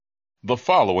The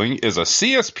following is a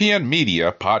CSPN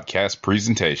Media podcast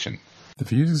presentation. The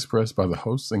views expressed by the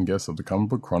hosts and guests of the Comic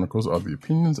Book Chronicles are the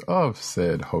opinions of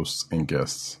said hosts and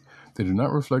guests. They do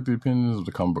not reflect the opinions of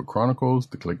the Comic Book Chronicles,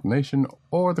 the Click Nation,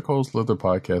 or the Cold Slither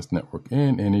Podcast Network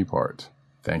in any part.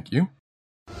 Thank you.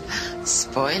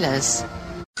 Spoilers.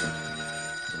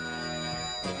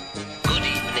 Good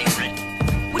evening,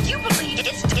 Rick. Would you believe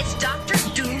it's Dr.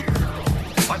 Doom?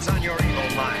 What's on your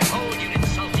evil mind? Hold your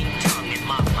insulting tongue and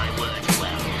mock my words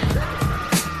well.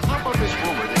 How about this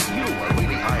rumor that you are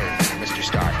really hired Mr.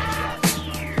 Stark?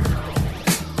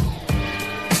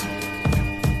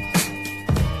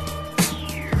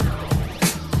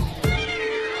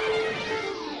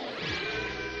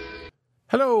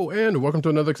 Hello, and welcome to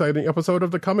another exciting episode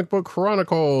of the Comic Book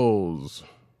Chronicles.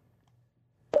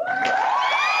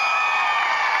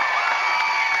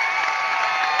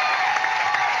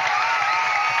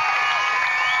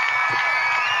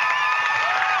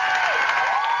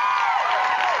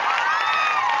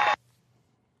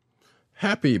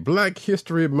 Happy Black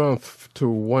History Month to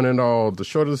one and all, the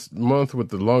shortest month with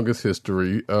the longest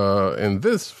history. And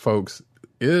this, folks,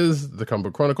 is the Comic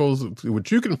Book Chronicles,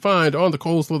 which you can find on the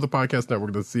Cold Slither Podcast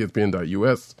Network, that's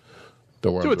CSPN.us.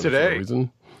 Don't worry. Do it today.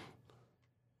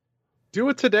 Do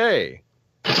it today.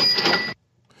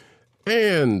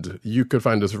 And you could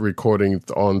find us recording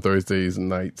on Thursdays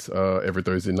nights, every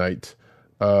Thursday night,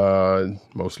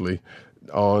 mostly,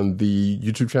 on the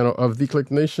YouTube channel of The Click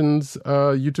Nation's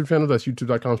YouTube channel. That's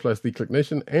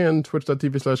youtube.com/TheClickNation and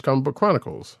twitch.tv/Comic Book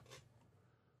Chronicles.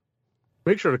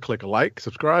 Make sure to click like,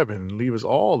 subscribe, and leave us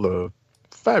all the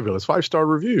fabulous 5-star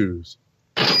reviews.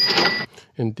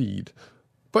 Indeed.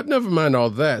 But never mind all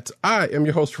that. I am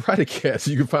your host, Radicat.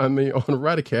 You can find me on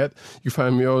Radicat. You can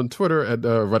find me on Twitter at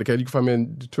Radicat. You can find me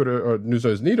on Twitter or News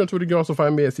Nerds Need on Twitter. You can also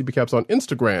find me at CBCaps on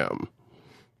Instagram.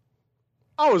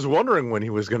 I was wondering when he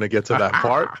was going to get to that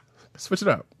part. Switch it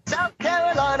up. South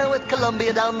Carolina with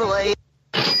Columbia down the way.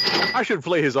 I should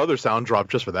play his other sound drop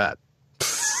just for that.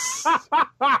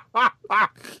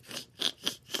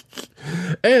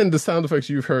 And the sound effects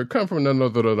you've heard come from none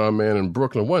other than our man in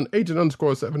Brooklyn,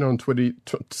 @agent_7 on Twitter,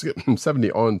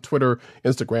 70 on Twitter,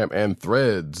 Instagram, and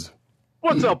Threads.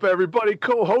 What's up, everybody?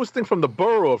 Co-hosting from the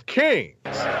borough of Kings.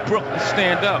 Brooklyn,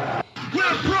 stand up.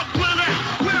 Where Brooklyn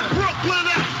at? Where Brooklyn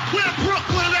at? Where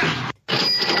Brooklyn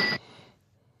at?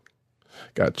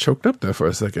 Got choked up there for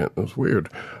a second. It was weird.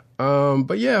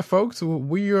 But yeah, folks,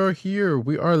 we are here.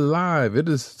 We are live. It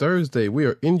is Thursday. We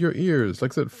are in your ears.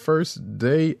 Like I said, first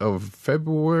day of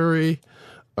February.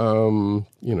 Black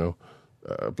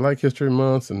History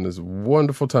Month and this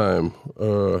wonderful time.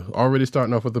 Already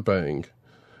starting off with a bang.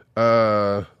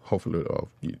 Hopefully,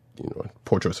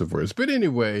 poor choice of words. But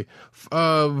anyway,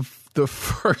 the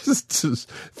first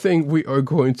thing we are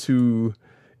going to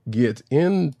get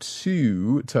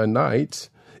into tonight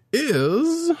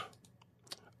is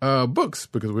books,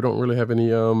 because we don't really have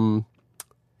any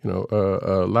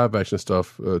live action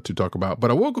stuff to talk about. But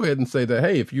I will go ahead and say that,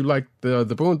 hey, if you like the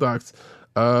Boondocks,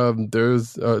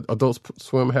 there's Adult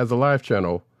Swim has a live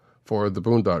channel for the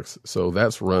Boondocks, so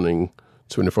that's running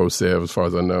 24/7 as far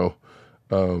as I know.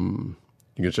 You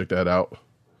can check that out.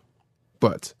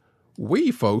 But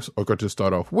we folks are going to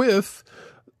start off with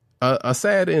a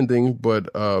sad ending, but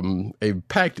a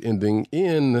packed ending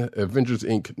in Avengers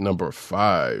Inc. number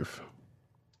 5.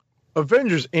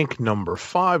 Avengers Inc. number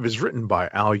 5 is written by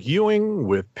Al Ewing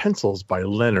with pencils by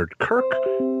Leonard Kirk,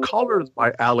 colors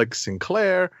by Alex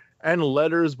Sinclair, and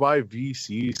letters by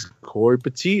VC's Corey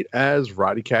Petit as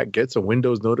Roddy Cat gets a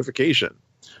Windows notification.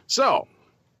 So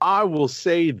I will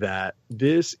say that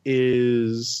this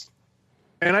is,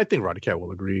 and I think Roddy Cat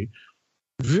will agree,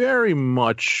 very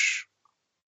much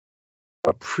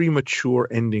a premature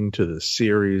ending to the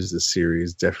series. The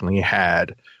series definitely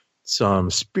had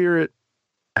some spirit,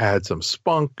 had some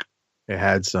spunk, it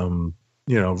had some,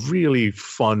 really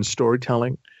fun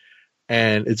storytelling.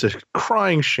 And it's a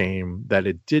crying shame that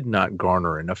it did not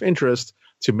garner enough interest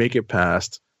to make it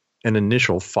past an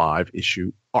initial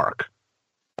 5-issue arc.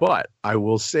 But I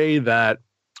will say that,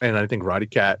 and I think Roddy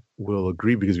Cat will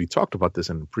agree because we talked about this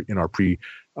in our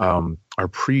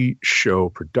pre-show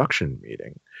production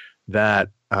meeting,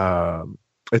 that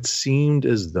it seemed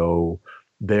as though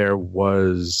there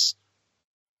was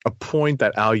a point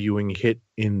that Al Ewing hit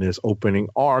in this opening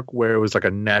arc where it was like a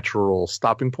natural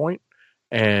stopping point,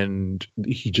 and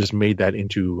he just made that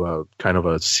into kind of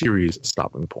a series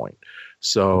stopping point.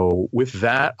 So with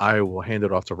that, I will hand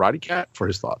it off to Roddy Cat for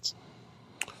his thoughts.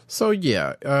 So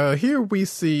yeah, here we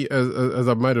see, as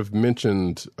I might have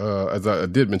mentioned, as I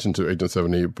did mention to Agent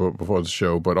 70 before the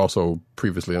show, but also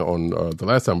previously on the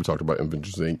last time we talked about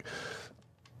Avengers Inc.,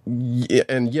 Yeah,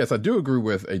 and yes, I do agree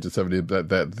with Agent 70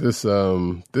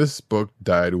 that this book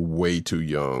died way too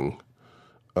young.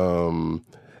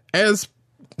 As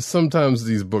sometimes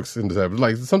these books in this,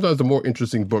 like sometimes the more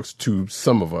interesting books to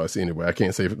some of us anyway, I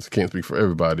can't speak for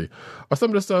everybody, are some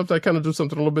of the stuff that kind of do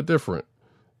something a little bit different.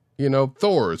 You know,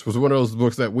 Thor's was one of those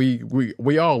books that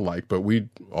we all liked, but we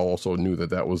also knew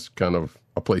that was kind of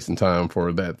a place and time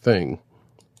for that thing.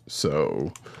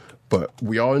 So, but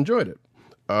we all enjoyed it.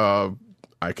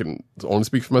 I can only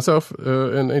speak for myself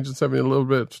and Agent 70 a little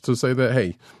bit to say that,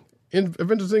 hey,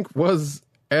 Avengers Inc. was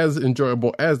as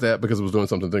enjoyable as that because it was doing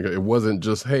something different. It wasn't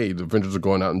just, hey, the Avengers are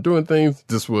going out and doing things.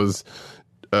 This was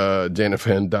Janet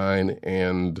Van Dyne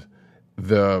and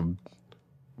the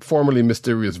formerly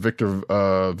mysterious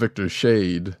Victor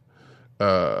Shade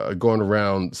going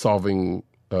around solving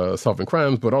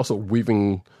crimes, but also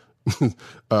weaving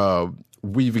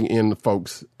in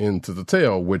folks into the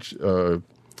tale, which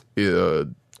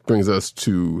brings us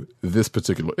to this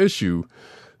particular issue,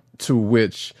 to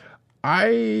which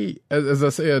as I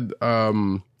said,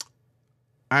 I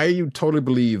totally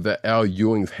believe that Al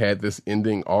Ewing's had this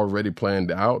ending already planned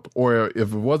out, or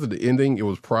if it wasn't the ending, it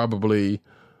was probably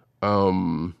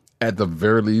at the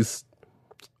very least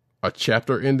a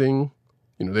chapter ending.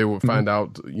 You know, they would find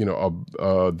out, you know,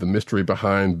 the mystery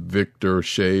behind Victor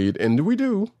Shade, and we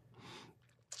do.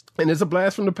 And it's a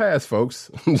blast from the past, folks,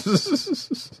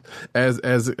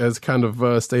 as kind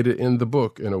of stated in the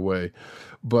book in a way.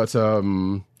 But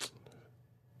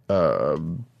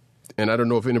and I don't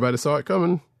know if anybody saw it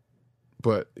coming,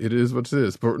 but it is what it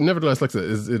is. But nevertheless, like I said,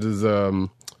 it is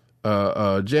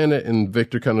Janet and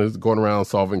Victor kind of going around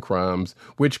solving crimes,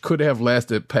 which could have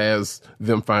lasted past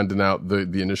them finding out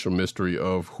the initial mystery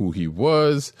of who he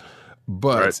was.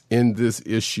 But in this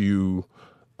issue,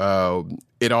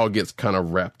 it all gets kind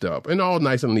of wrapped up and all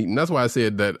nice and neat. And that's why I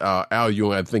said that Al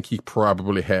Ewing, I think he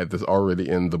probably had this already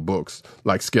in the books,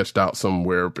 like sketched out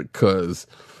somewhere, because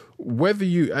whether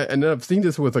you, and I've seen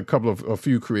this with a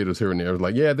few creators here and there,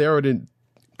 like, yeah, they already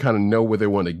kind of know where they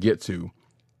want to get to.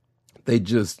 They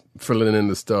just filling in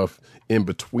the stuff in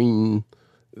between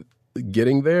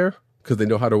getting there because they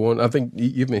know how to want. I think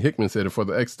even Hickman said it for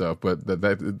the X stuff, but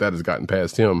that has gotten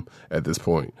past him at this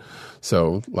point.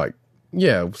 So, like,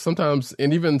 yeah, sometimes,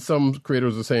 and even some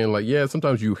creators are saying, like, yeah,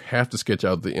 sometimes you have to sketch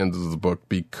out the end of the book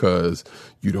because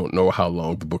you don't know how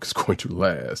long the book is going to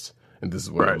last. And this is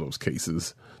one of those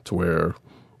cases to where,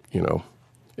 you know,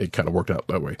 it kind of worked out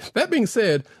that way. That being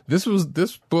said, this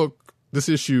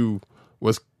issue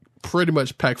was pretty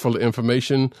much packed full of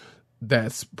information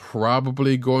that's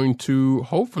probably going to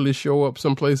hopefully show up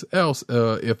someplace else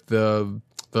if the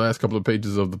last couple of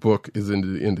pages of the book is in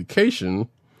the indication,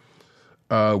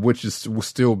 which will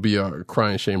still be a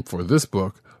crying shame for this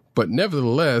book. But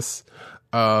nevertheless,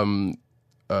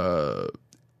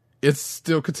 it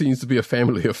still continues to be a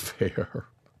family affair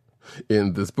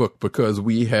in this book because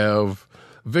we have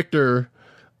Victor,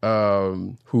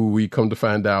 who we come to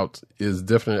find out is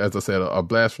definitely, as I said, a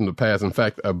blast from the past. In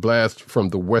fact, a blast from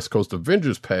the West Coast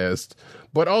Avengers past,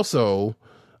 but also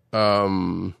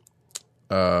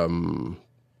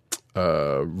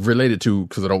related to,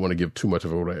 because I don't want to give too much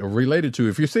of it away, related to,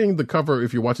 if you're seeing the cover,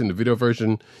 if you're watching the video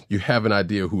version, you have an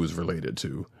idea who is related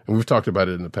to. And we've talked about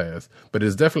it in the past, but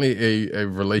it's definitely a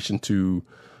relation to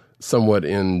somewhat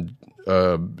in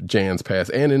Jan's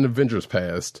past and in Avengers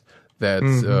past that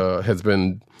has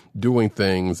been doing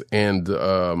things, and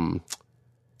a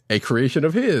creation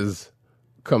of his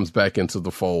comes back into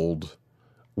the fold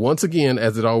once again,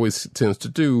 as it always tends to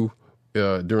do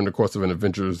during the course of an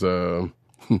Avengers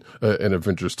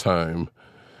time.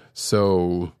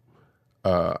 So,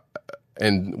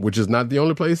 and which is not the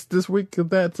only place this week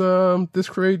that this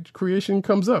creation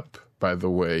comes up, by the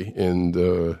way, in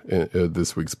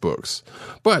this week's books.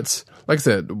 But like I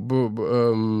said,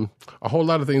 a whole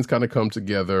lot of things kind of come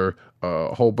together.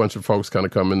 A whole bunch of folks kind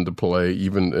of come into play,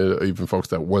 even folks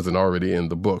that wasn't already in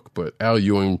the book. But Al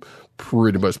Ewing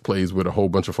pretty much plays with a whole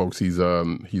bunch of folks he's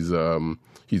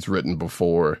written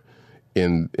before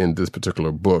in this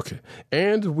particular book.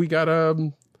 And we got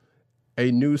a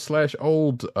new /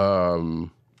 old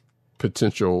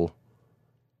potential.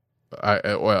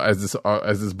 As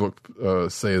this book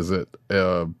says it,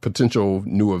 potential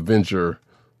new Avenger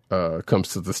comes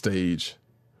to the stage.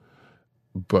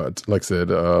 But like I said,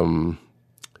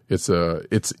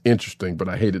 it's interesting. But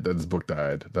I hated that this book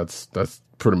died. That's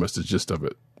pretty much the gist of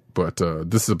it. But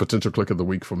this is a potential click of the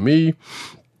week for me,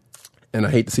 and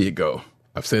I hate to see it go.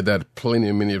 I've said that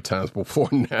many of times before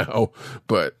now,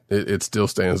 but it still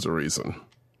stands to reason.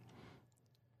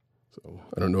 So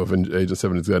I don't know if Agent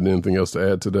 70's got anything else to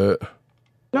add to that.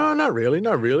 No, not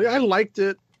really. I liked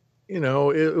it.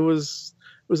 it was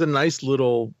a nice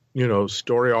little,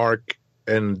 story arc.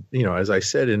 And, as I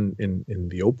said in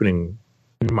the opening,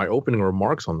 in my opening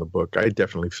remarks on the book, I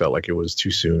definitely felt like it was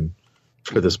too soon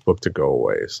for this book to go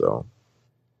away. So.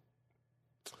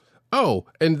 Oh,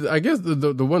 and I guess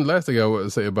the one last thing I want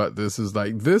to say about this is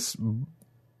like this.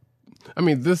 I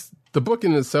mean, the book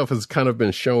in itself has kind of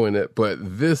been showing it, but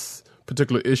this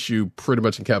particular issue pretty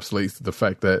much encapsulates the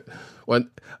fact that,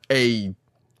 a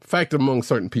fact among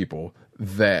certain people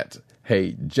that,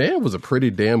 hey, Jan was a pretty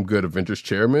damn good Avengers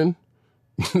chairman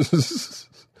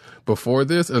before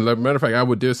this. And as a matter of fact, I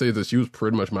would dare say that she was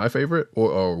pretty much my favorite,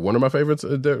 or one of my favorites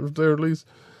there at least.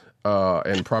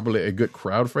 And probably a good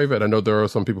crowd favorite. I know there are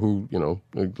some people who,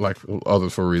 like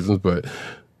others for reasons, but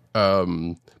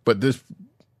this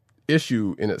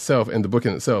issue in itself and the book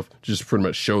in itself just pretty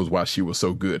much shows why she was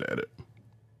so good at it.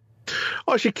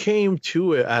 Oh, she came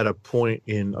to it at a point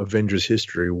in Avengers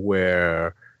history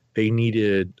where they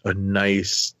needed a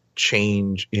nice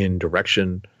change in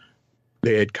direction.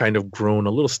 They had kind of grown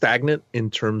a little stagnant in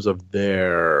terms of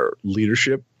their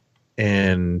leadership,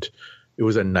 and it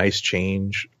was a nice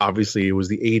change. Obviously, it was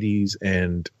the 80s,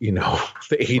 and,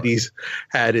 the 80s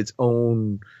had its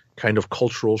own kind of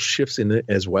cultural shifts in it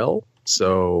as well.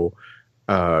 So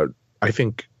I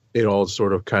think it all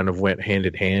sort of kind of went hand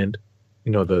in hand,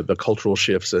 the cultural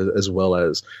shifts as well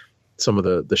as some of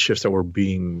the shifts that were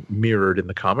being mirrored in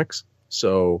the comics.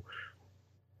 So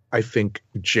I think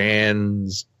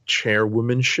Jan's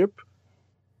chairwomanship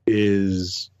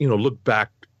is, look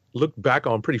back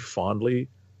on pretty fondly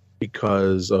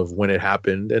because of when it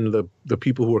happened and the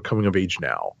people who are coming of age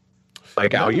now,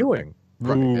 like Al Ewing,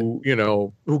 who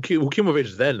came of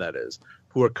age then, that is,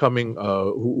 who are coming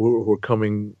who are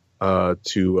coming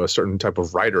to a certain type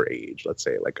of writer age, let's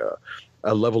say, like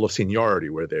a level of seniority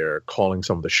where they're calling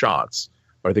some of the shots,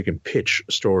 or they can pitch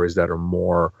stories that are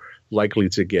more likely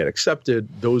to get accepted.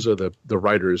 Those are the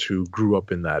writers who grew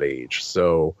up in that age.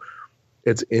 So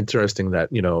it's interesting that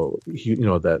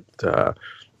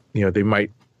they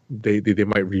might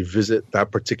revisit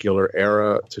that particular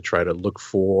era to try to look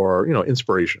for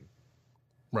inspiration.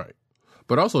 Right,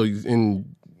 but also in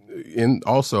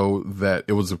also that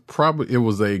it was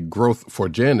a growth for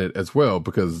Janet as well,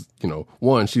 because one,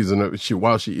 while she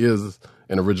is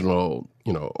an original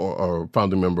or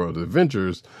founding member of the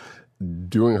Avengers,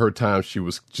 during her time she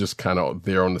was just kind of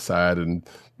there on the side and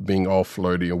being all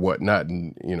flirty and whatnot,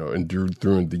 and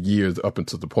during the years up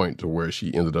until the point to where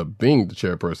she ended up being the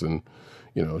chairperson,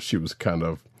 she was kind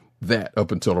of that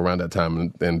up until around that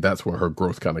time, and that's when her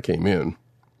growth kind of came in.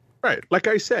 Right. Like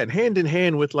I said, hand in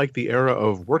hand with like the era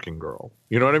of Working Girl.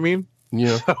 You know what I mean?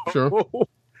 Yeah, so, sure.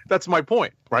 That's my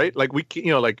point, right? Like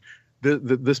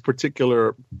this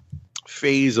particular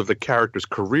phase of the character's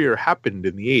career happened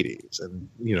in the 80s. And,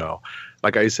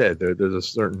 like I said, there's a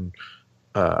certain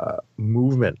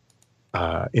movement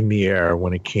in the air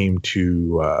when it came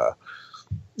to,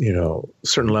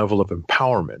 certain level of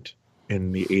empowerment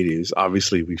in the 80s.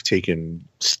 Obviously, we've taken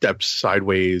steps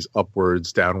sideways,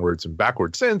 upwards, downwards, and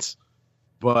backwards since,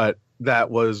 but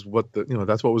that was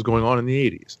that's what was going on in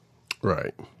the 80s.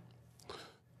 Right.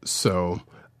 So,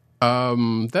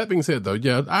 that being said, though,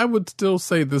 yeah, I would still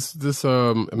say this. It's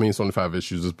only 5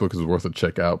 issues. This book is worth a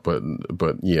check out, but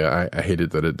yeah, I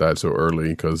hated that it died so early,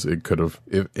 because it could have,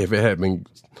 if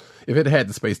it had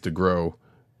the space to grow,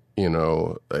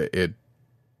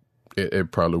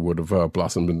 it probably would have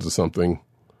blossomed into something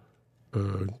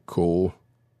cool,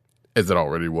 as it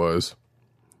already was.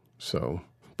 So,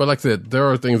 but like I said, there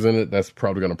are things in it that's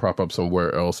probably going to prop up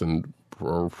somewhere else, and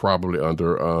probably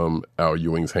under Al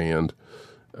Ewing's hand.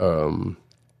 So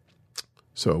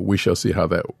we shall see how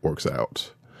that works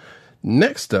out.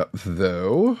 Next up,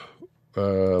 though,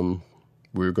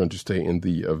 we're going to stay in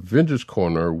the Avengers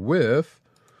corner with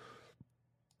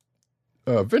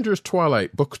Avengers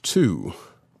Twilight Book 2.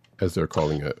 As they're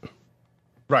calling it.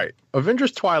 Right.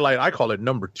 Avengers Twilight, I call it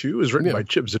number 2, is written by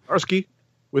Chip Zdarsky,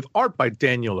 with art by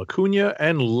Daniel Acuna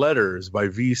and letters by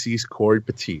VC's Corey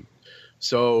Petit.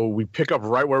 So we pick up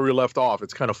right where we left off.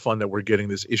 It's kind of fun that we're getting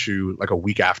this issue like a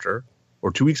week after,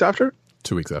 or 2 weeks after?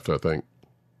 2 weeks after, I think.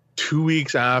 2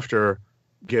 weeks after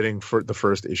getting the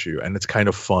first issue. And it's kind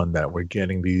of fun that we're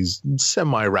getting these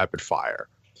semi-rapid fire.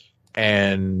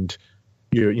 And,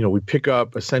 we pick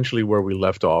up essentially where we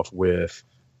left off with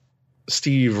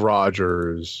Steve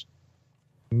Rogers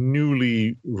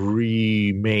newly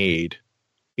remade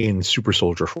in super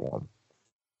soldier form,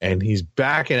 and he's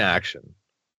back in action,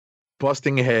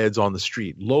 busting heads on the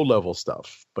street, low level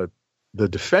stuff. But the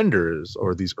defenders,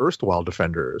 or these erstwhile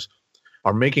defenders,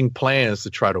 are making plans to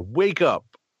try to wake up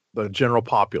the general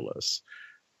populace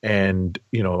And,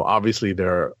 obviously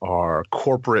there are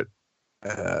corporate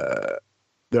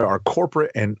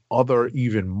and other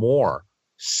even more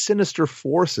sinister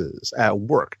forces at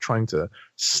work trying to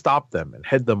stop them and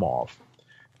head them off.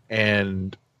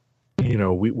 And,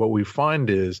 what we find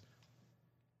is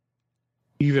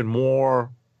even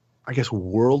more, I guess,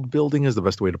 world building is the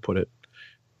best way to put it.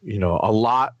 A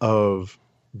lot of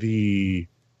the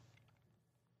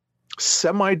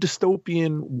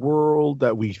semi-dystopian world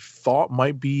that we thought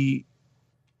might be,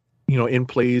 in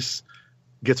place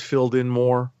gets filled in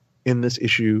more in this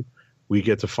issue. We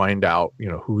get to find out,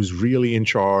 who's really in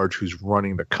charge, who's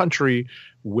running the country,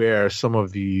 where some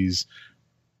of these,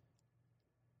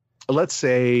 let's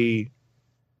say,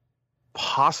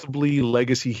 possibly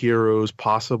legacy heroes,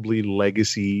 possibly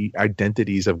legacy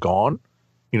identities have gone,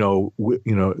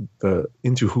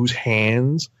 into whose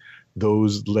hands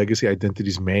those legacy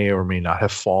identities may or may not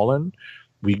have fallen.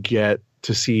 We get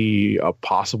to see a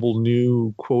possible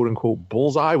new quote unquote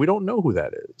bullseye. We don't know who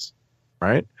that is,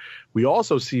 right? We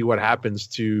also see what happens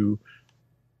to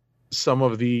some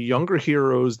of the younger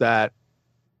heroes that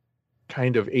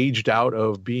kind of aged out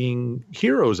of being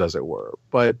heroes, as it were.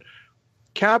 But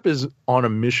Cap is on a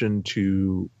mission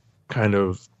to kind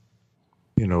of,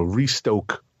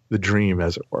 restoke the dream,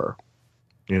 as it were,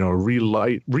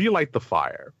 relight the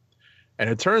fire. And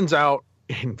it turns out,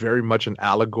 in very much an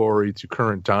allegory to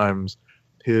current times,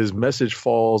 his message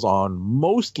falls on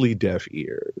mostly deaf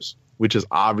ears, which is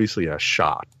obviously a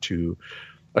shock to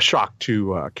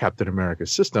Captain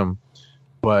America's system.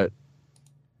 But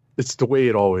it's the way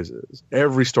it always is.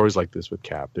 Every story's like this with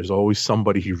Cap. There's always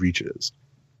somebody he reaches.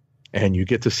 And you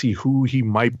get to see who he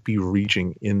might be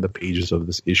reaching in the pages of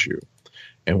this issue.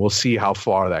 And we'll see how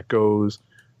far that goes.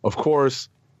 Of course,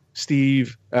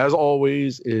 Steve, as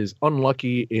always, is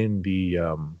unlucky in the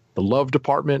love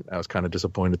department. I was kind of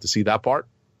disappointed to see that part.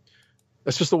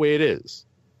 That's just the way it is,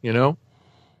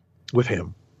 with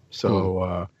him.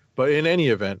 So, but in any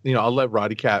event, I'll let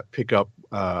Roddy Cat pick up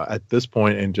at this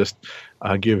point and just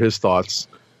give his thoughts.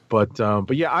 But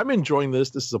yeah, I'm enjoying this.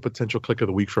 This is a potential click of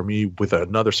the week for me with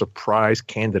another surprise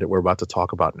candidate we're about to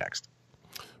talk about next.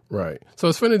 Right. So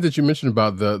it's funny that you mentioned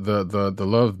about the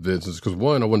love business, because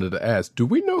one, I wanted to ask, do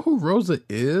we know who Rosa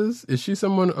is? Is she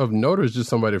someone of note, or is just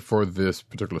somebody for this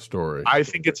particular story? I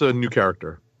think it's a new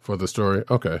character. For the story?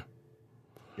 Okay.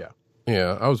 Yeah.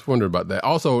 Yeah, I was wondering about that.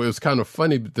 Also, it's kind of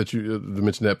funny that you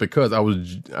mentioned that, because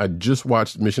I just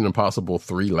watched Mission Impossible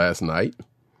 3 last night.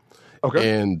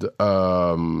 Okay. And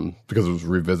because I was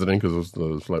revisiting, because it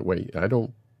was like, wait, I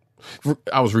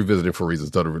was revisiting for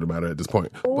reasons that don't really matter at this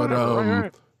point.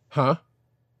 But huh?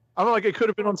 I'm like, it could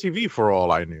have been on TV for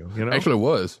all I knew. Actually, it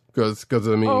was because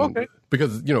I mean, okay.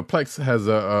 Because Plex has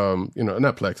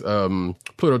not Plex,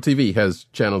 Pluto TV has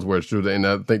channels where it's true, and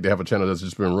I think they have a channel that's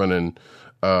just been running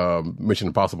Mission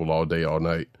Impossible all day, all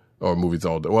night, or movies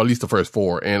all day. Well, at least the first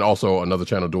 4, and also another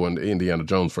channel doing the Indiana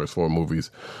Jones first 4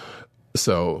 movies.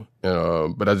 So,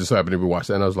 but I just so happened to be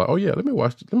watching that, and I was like, oh yeah, let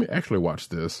me actually watch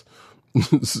this.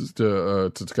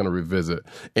 to kind of revisit.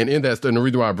 And in that, and the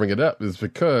reason why I bring it up is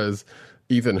because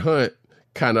Ethan Hunt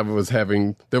kind of was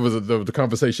having, there was the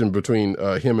conversation between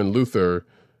him and Luther,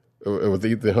 with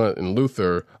Ethan Hunt and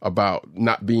Luther, about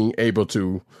not being able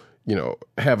to,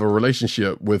 have a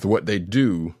relationship with what they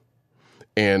do.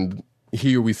 And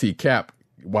here we see Cap,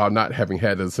 while not having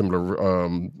had a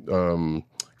similar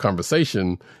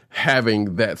conversation,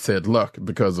 having that said luck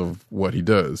because of what he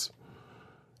does.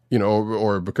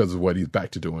 Or because of what he's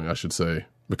back to doing, I should say,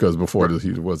 because before this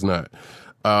he was not.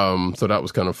 So that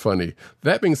was kind of funny.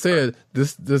 That being said,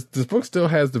 this book still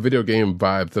has the video game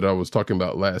vibe that I was talking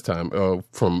about last time,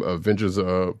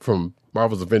 from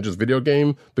Marvel's Avengers video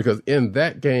game, because in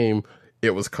that game,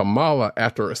 it was Kamala,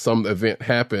 after some event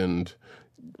happened,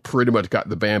 pretty much got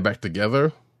the band back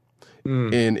together.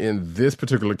 And in this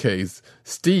particular case,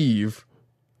 Steve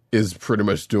is pretty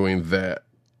much doing that.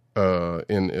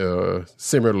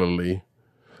 Similarly,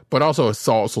 but also it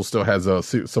also still has a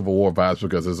Civil War vibes,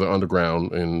 because there's an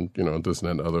underground and this and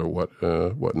that and other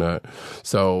whatnot.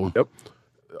 So yep.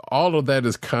 All of that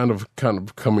is kind of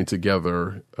coming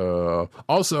together.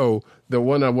 Also, the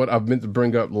one I've meant to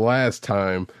bring up last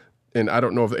time, and I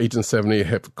don't know if Agent 70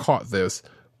 have caught this,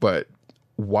 but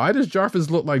why does Jarvis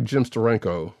look like Jim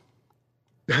Steranko?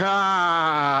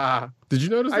 Did you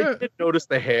notice that? I did notice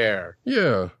the hair.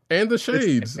 Yeah, and the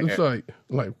shades. It's like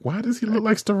why does he look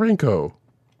like Steranko?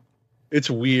 It's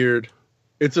weird.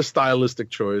 It's a stylistic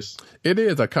choice. It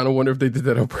is. I kind of wonder if they did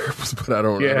that on purpose, but I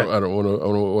don't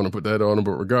want to put that on him.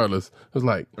 But regardless, it's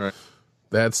like, right.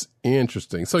 That's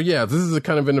interesting. So yeah, this is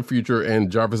kind of in the future, and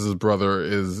Jarvis's brother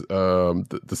is the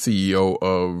CEO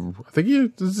of, I think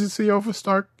is the CEO of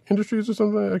Stark Industries or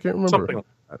something. I can't remember. Something like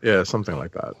that. Yeah, something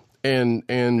like that. And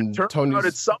Turns out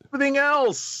it's something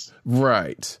else.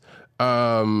 Right.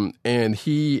 And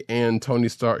he and Tony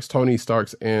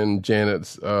Stark's and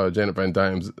Janet Van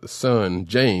Dyne's son,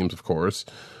 James, of course,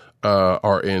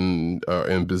 are in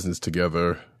business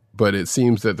together. But it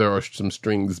seems that there are some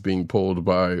strings being pulled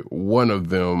by one of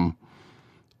them,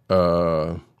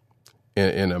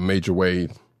 in a major way,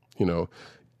 in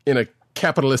a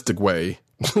capitalistic way.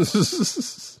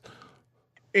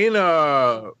 In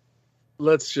a,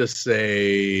 let's just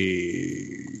say,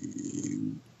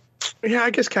 yeah, I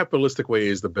guess capitalistic way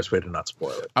is the best way to not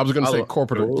spoil it. I was going to say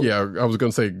corporate. Yeah, I was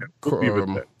going to say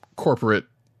corporate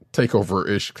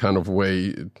takeover-ish kind of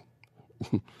way.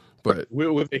 But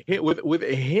with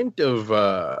a hint of,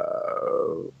 I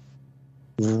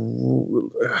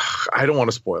don't want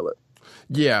to spoil it.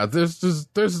 Yeah, there's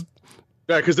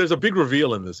because there's a big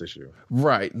reveal in this issue.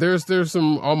 Right. There's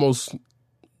some almost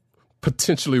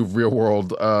potentially real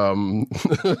world allegories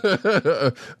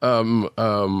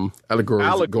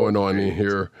going on in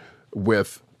here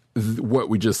with what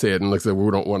we just said, and like I said,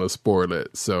 we don't want to spoil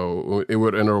it, so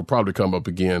it'll probably come up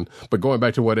again. But going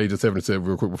back to what Agent 70 said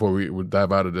real quick before we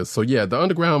dive out of this, so yeah, the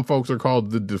underground folks are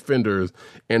called the Defenders,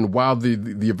 and while the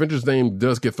Avengers name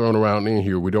does get thrown around in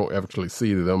here, we don't actually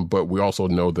see them, but we also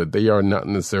know that they are not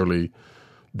necessarily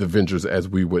the Avengers as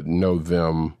we would know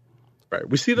them. Right,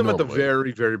 we see them normally at the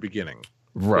very, very beginning.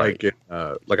 Right.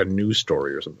 Like a news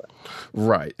story or something.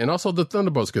 Right. And also the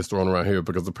Thunderbolts gets thrown around here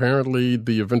because apparently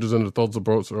the Avengers and the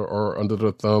Thunderbolts are under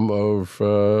the thumb of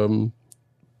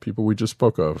people we just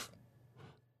spoke of.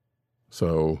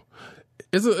 So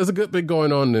it's a good bit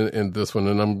going on in this one,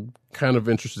 and I'm kind of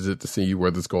interested to see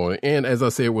where this is going. And as I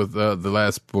said with the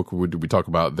last book we talked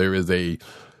about, there is a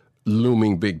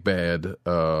looming big bad,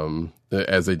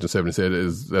 as Agent 70 said,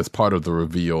 that's part of the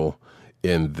reveal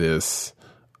in this.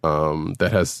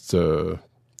 That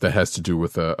has to do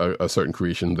with a certain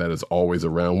creation that is always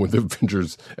around when the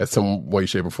Avengers, at some way,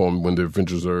 shape, or form, when the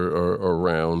Avengers are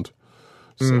around.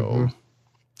 So,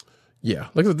 yeah,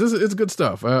 like I said, it's good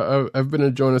stuff. I've been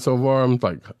enjoying it so far. I'm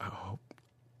like,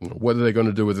 what are they going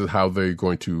to do with it? How they're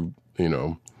going to,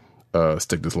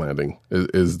 stick this landing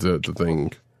is the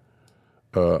thing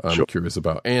I'm curious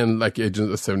about. And like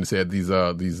Agent 70 said,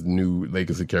 these new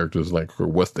legacy characters, like,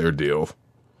 what's their deal?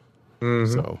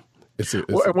 Mm-hmm. So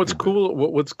and what's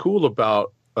cool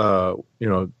about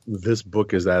this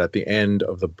book is that at the end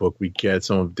of the book we get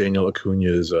some of Daniel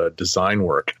Acuna's design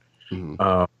work,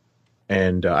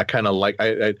 and I kind of like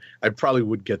I probably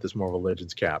would get this more of a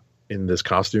Legends cap in this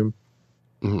costume.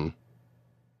 Mm-hmm.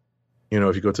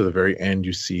 If you go to the very end,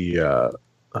 you see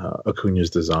Acuna's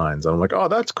designs. I'm like, oh,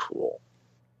 that's cool.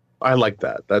 I like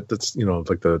that. That's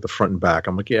like the front and back.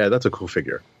 I'm like, yeah, that's a cool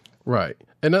figure. Right.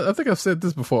 And I think I've said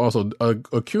this before also.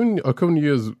 Acuna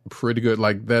is pretty good.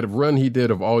 Like that run he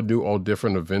did of all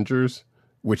different Avengers,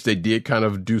 which they did kind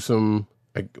of do some,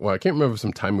 I can't remember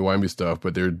some timey-wimey stuff,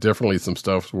 but there are definitely some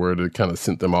stuff where they kind of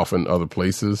sent them off in other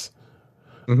places,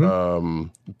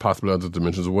 possibly other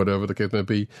dimensions or whatever the case may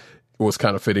be. It was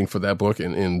kind of fitting for that book.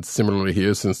 And similarly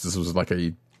here, since this was like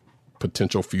a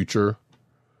potential future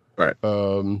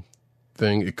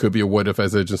thing. It could be a what if,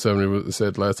 as Agent 70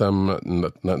 said last time. I'm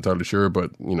not entirely sure, but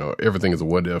everything is a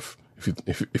what if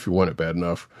you want it bad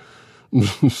enough.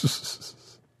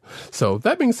 So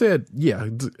that being said, yeah,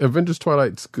 Avengers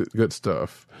Twilight's good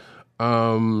stuff.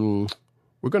 We're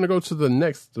going to go to the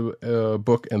next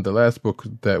book and the last book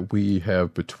that we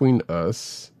have between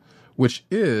us, which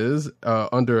is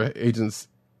under Agent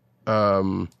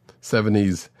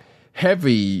 70's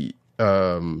heavy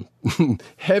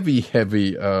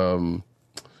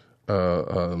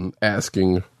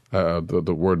asking,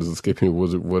 the word is escaping me,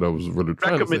 was what I was really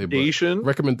trying to say.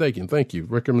 Recommendation. Thank you.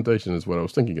 Recommendation is what I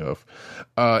was thinking of.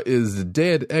 Is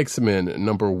Dead X-Men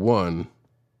 #1.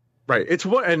 Right. It's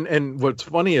what, and what's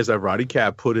funny is that Roddy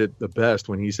Cat put it the best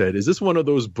when he said, is this one of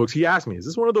those books? He asked me, is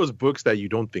this one of those books that you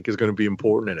don't think is going to be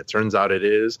important and it turns out it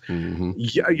is? Mm-hmm.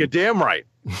 Yeah, you're damn right.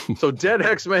 So Dead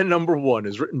X-Men #1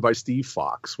 is written by Steve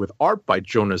Fox with art by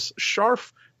Jonas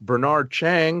Scharf, Bernard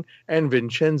Chang, and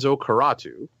Vincenzo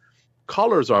Caratu.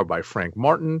 Colors are by Frank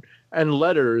Martin, and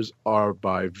letters are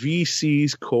by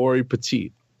VC's Corey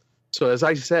Petit. So as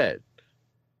I said,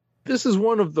 this is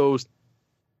one of those,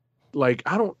 like,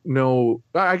 I don't know,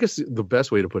 I guess the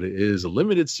best way to put it is a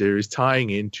limited series tying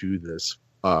into this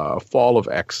Fall of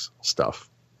X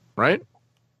stuff, right?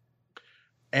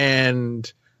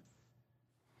 And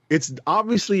it's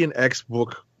obviously an X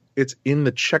book. it's in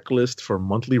the checklist for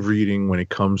monthly reading when it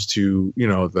comes to,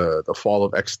 the Fall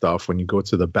of X stuff. When you go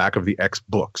to the back of the X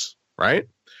books, right?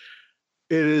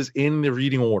 It is in the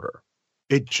reading order.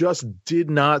 It just did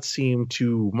not seem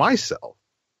to myself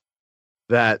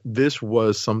that this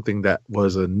was something that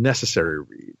was a necessary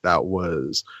read, that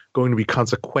was going to be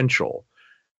consequential,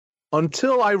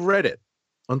 until I read it.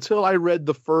 Until I read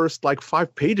the first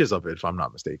 5 pages of it, if I'm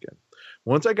not mistaken.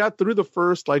 Once I got through the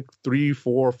first 3,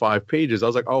 4, 5 pages, I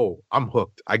was like, oh, I'm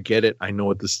hooked. I get it. I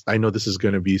know this is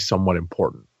going to be somewhat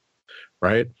important,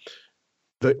 right?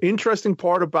 The interesting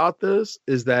part about this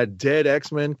is that Dead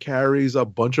X-Men carries a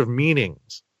bunch of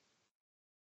meanings.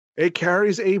 It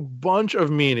carries a bunch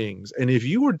of meanings. And if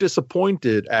you were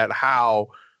disappointed at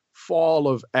how Fall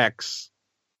of X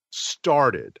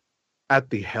started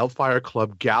at the Hellfire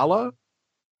Club Gala,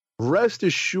 rest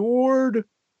assured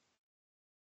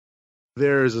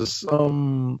there's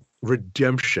some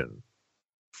redemption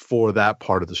for that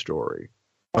part of the story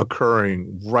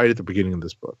occurring right at the beginning of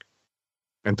this book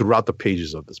and throughout the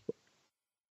pages of this book.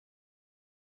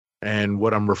 And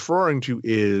what I'm referring to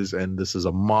is, and this is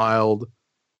a mild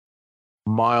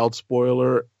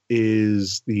spoiler,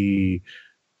 is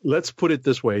let's put it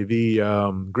this way, the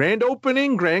grand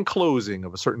opening, grand closing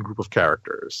of a certain group of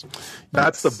characters.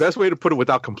 That's the best way to put it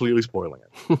without completely spoiling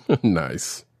it.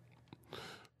 Nice.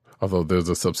 Although there's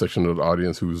a subsection of the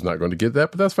audience who's not going to get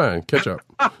that, but that's fine. Catch up.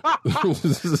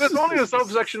 There's only a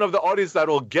subsection of the audience that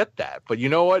will get that. But you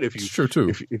know what? If you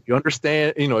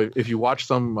understand, if you watch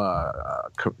some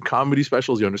comedy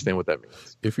specials, you understand what that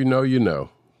means. If you know, you know.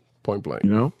 Point blank.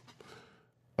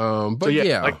 But so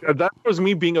that was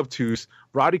me being obtuse.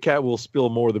 Roddy Cat will spill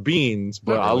more of the beans,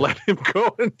 but I'll let him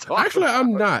go and talk. Actually,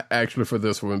 I'm not actually for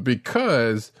this one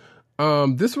because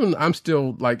this one I'm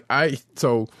still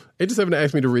so 87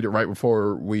 asked me to read it right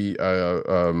before we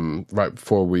recorded,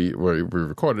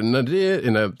 and I did,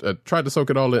 and I tried to soak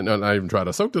it all in, and I even tried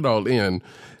to soak it all in,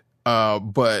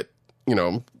 but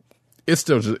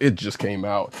it just came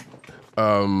out.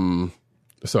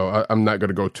 So I'm not going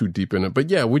to go too deep in it, but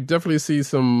yeah, we definitely see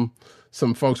some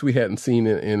folks we hadn't seen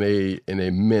in a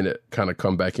minute kind of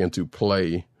come back into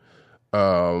play,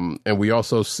 and we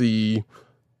also see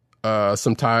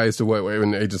some ties to what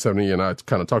in Agent 70 and I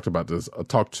kind of talked about this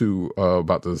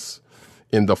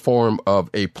in the form of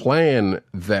a plan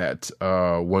that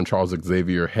one Charles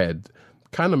Xavier had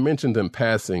kind of mentioned in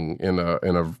passing in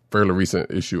a fairly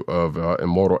recent issue of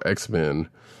Immortal X-Men,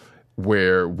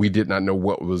 where we did not know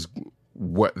what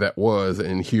that was,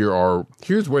 and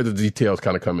here's where the details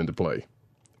kind of come into play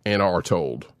and are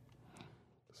told.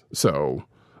 So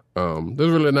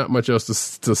there's really not much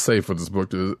else to say for this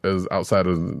book as outside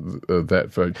of that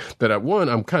fact. That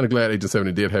I'm kind of glad Agent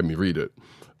 70 did have me read it,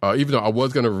 even though I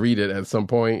was going to read it at some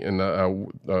point, and I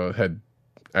had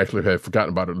forgotten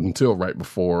about it until right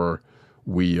before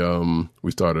we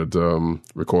started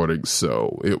recording.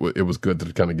 So it was good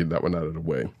to kind of get that one out of the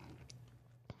way.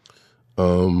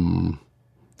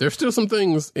 There's still some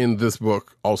things in this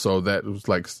book also that was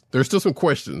there's still some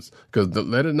questions, because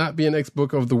let it not be an X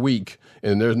book of the week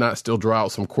and there's not still draw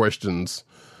out some questions,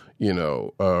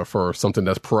 for something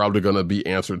that's probably going to be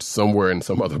answered somewhere in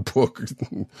some other book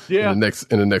in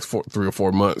the next 3 or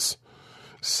 4 months.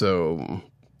 So,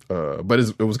 but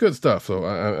it was good stuff. So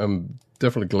I'm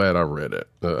definitely glad I read it,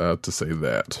 to say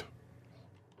that.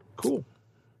 Cool.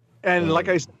 And like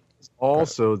I said,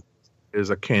 also is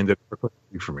a candidate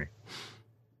for me.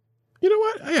 You know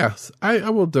what? Yes, I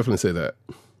will definitely say that.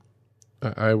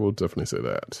 I will definitely say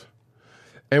that.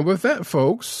 And with that,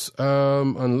 folks,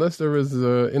 unless there is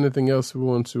anything else we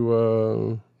want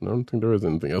to... I don't think there is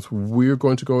anything else. We're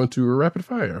going to go into a rapid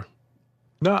fire.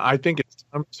 No, I think it's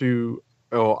time to...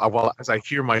 well, as I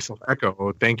hear myself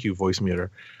echo, thank you, voice meter,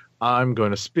 I'm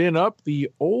going to spin up the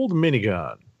old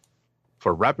minigun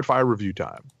for rapid fire review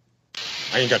time.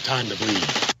 I ain't got time to bleed.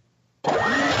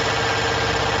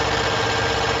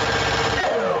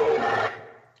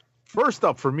 First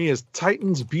up for me is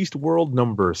Titans Beast World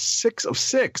number 6 of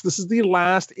 6. This is the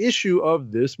last issue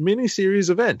of this miniseries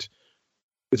event.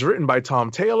 It's written by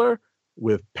Tom Taylor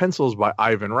with pencils by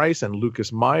Ivan Rice and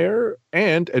Lucas Meyer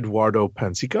and Eduardo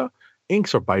Pansica.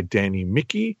 Inks are by Danny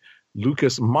Mickey,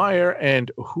 Lucas Meyer, and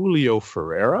Julio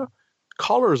Ferreira.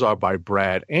 Colors are by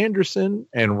Brad Anderson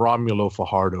and Romulo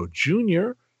Fajardo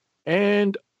Jr.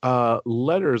 And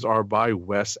letters are by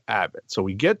Wes Abbott. So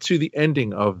we get to the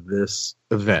ending of this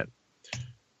event.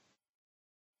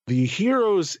 The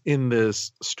heroes in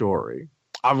this story,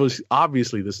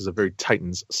 obviously this is a very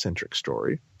Titans-centric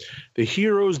story. The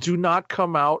heroes do not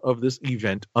come out of this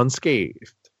event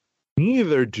unscathed.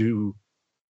 Neither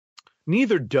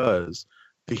does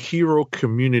the hero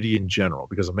community in general,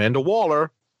 because Amanda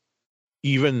Waller,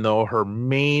 even though her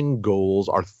main goals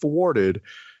are thwarted,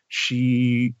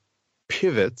 she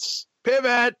pivot,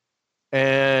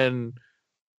 and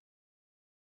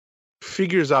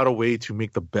figures out a way to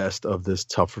make the best of this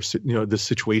this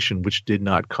situation, which did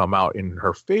not come out in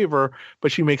her favor,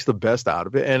 but she makes the best out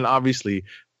of it. And obviously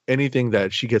anything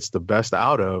that she gets the best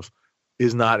out of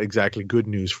is not exactly good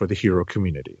news for the hero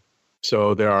community.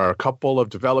 So there are a couple of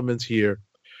developments here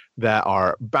that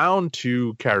are bound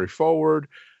to carry forward.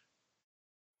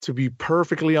 To be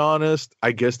perfectly honest,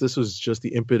 I guess this was just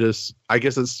the impetus. I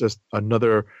guess it's just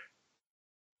another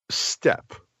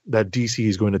step that DC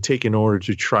is going to take in order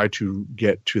to try to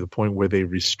get to the point where they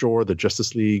restore the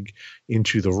Justice League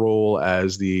into the role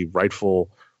as the rightful,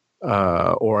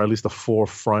 or at least the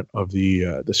forefront of the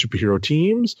superhero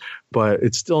teams. But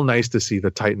it's still nice to see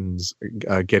the Titans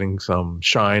getting some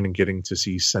shine and getting to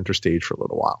see center stage for a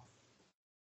little while.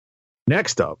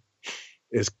 Next up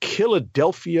is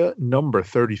Philadelphia number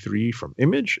 33 from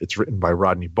Image. It's written by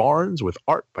Rodney Barnes with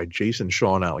art by Jason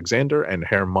Sean Alexander and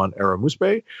Herman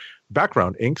Aramuspe.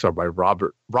 Background inks are by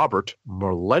Robert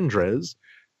Melendrez.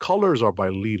 Colors are by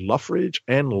Lee Luffridge,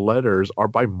 and letters are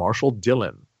by Marshall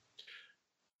Dillon.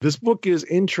 This book is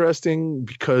interesting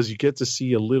because you get to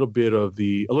see a little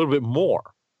bit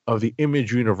more of the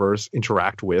Image universe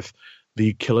interact with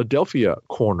the Philadelphia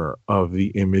corner of the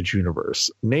Image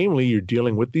universe. Namely, you're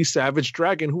dealing with the Savage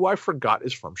Dragon, who I forgot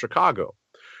is from Chicago.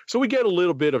 So we get a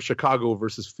little bit of Chicago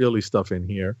versus Philly stuff in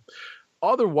here.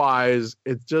 Otherwise,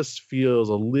 it just feels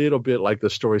a little bit like the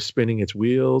story spinning its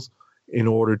wheels in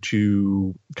order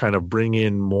to kind of bring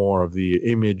in more of the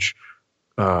Image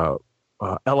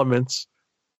elements.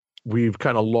 We've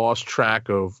kind of lost track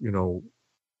of,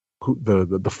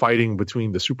 the fighting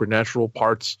between the supernatural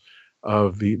parts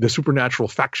of the supernatural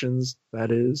factions,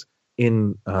 that is,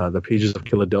 in the pages of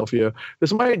Philadelphia.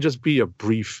 This might just be a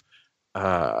brief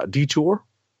detour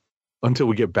until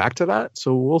we get back to that.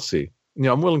 So we'll see.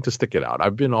 I'm willing to stick it out.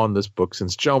 I've been on this book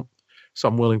since Jump, so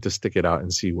I'm willing to stick it out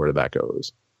and see where that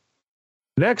goes.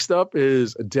 Next up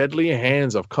is Deadly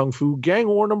Hands of Kung Fu Gang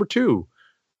War number 2.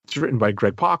 It's written by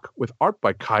Greg Pak with art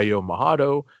by Kaio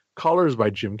Mahado, colors by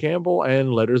Jim Campbell,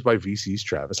 and letters by VC's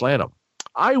Travis Lanham.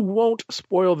 I won't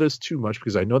spoil this too much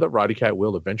because I know that Roddy Cat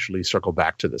will eventually circle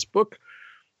back to this book.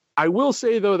 I will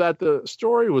say, though, that the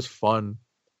story was fun.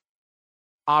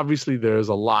 Obviously, there's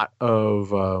a lot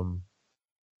of,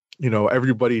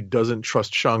 everybody doesn't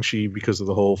trust Shang-Chi because of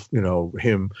the whole,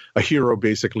 him, a hero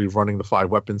basically running the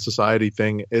 5-weapon society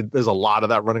thing. There's a lot of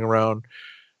that running around.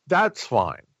 That's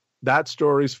fine. That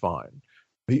story's fine.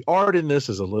 The art in this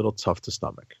is a little tough to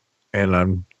stomach.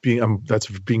 And that's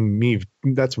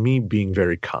me being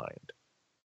very kind.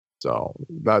 So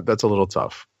that's a little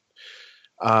tough.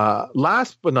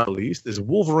 Last but not least is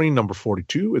Wolverine number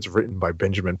 42. It's written by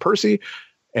Benjamin Percy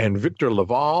and Victor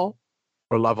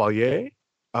Lavalier.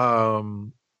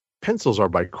 Pencils are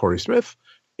by Corey Smith.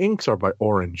 Inks are by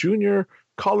Oren Jr.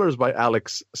 Colors by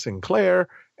Alex Sinclair,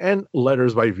 and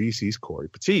letters by VC's Corey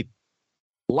Petit.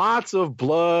 Lots of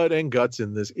blood and guts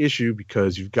in this issue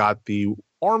because you've got the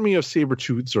army of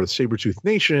Sabretooths, or the Sabretooth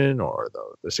Nation, or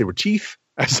the Sabreteeth,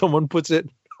 as someone puts it,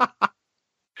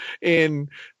 in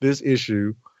this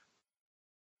issue,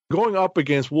 going up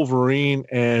against Wolverine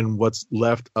and what's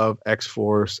left of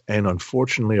X-Force, and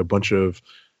unfortunately a bunch of,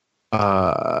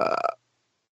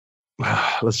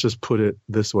 let's just put it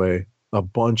this way, a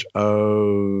bunch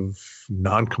of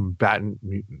non-combatant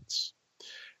mutants.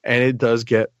 And it does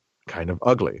get kind of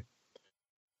ugly.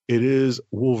 It is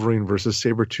Wolverine versus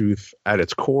Sabretooth at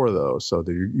its core, though, so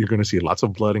you're going to see lots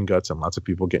of blood and guts and lots of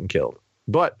people getting killed.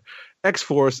 But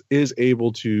X-Force is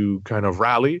able to kind of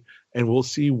rally, and we'll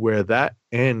see where that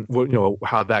and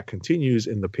how that continues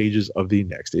in the pages of the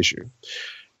next issue.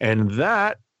 And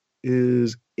that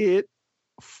is it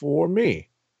for me.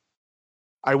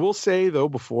 I will say, though,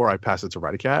 before I pass it to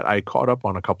Roddy Cat, I caught up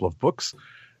on a couple of books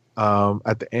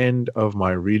at the end of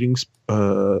my readings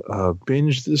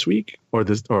binge this week or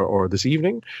this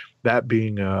evening, that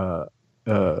being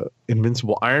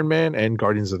Invincible Iron Man and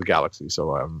Guardians of the Galaxy.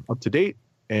 So I'm up to date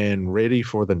and ready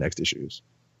for the next issues.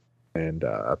 And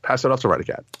pass it off to Roddy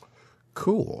Cat.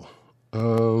 Cool.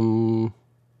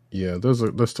 Yeah, there's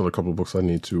still a couple of books I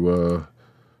need to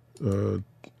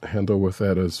handle with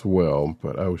that as well,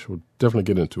 but I should definitely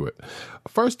get into it.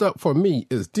 First up for me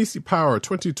is DC Power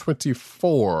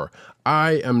 2024.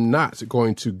 I am not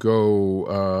going to go,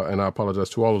 and I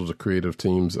apologize to all of the creative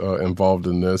teams involved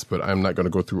in this, but I'm not going to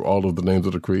go through all of the names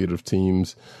of the creative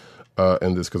teams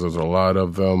in this because there's a lot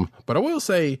of them. But I will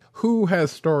say who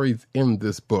has stories in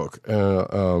this book.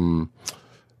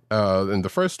 In the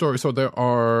first story, so there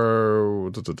are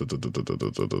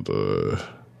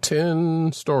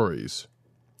 10 stories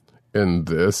in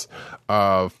this.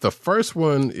 The first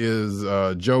one is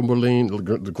Joe Moline,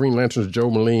 the Green Lantern's Joe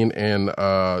Moline and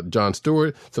John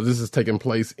Stewart. So this is taking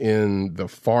place in the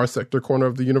Far Sector corner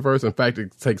of the universe. In fact,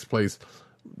 it takes place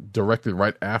directly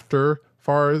right after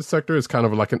Far Sector. It's kind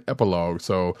of like an epilogue.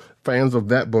 So fans of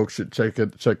that book should check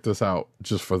this out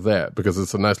just for that, because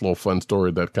it's a nice little fun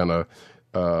story that kind of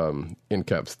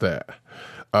encaps that.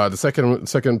 The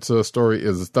second story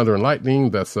is Thunder and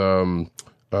Lightning. That's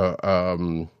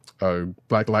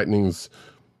Black Lightning's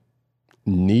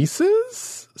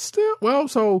nieces still. Well,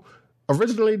 so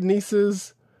originally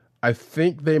nieces, I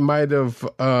think they might have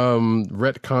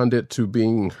retconned it to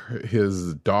being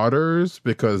his daughters,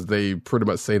 because they pretty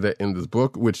much say that in this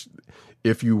book, which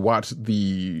if you watch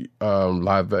the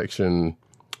live action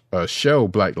show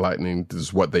Black Lightning, this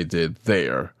is what they did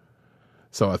there.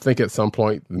 So I think at some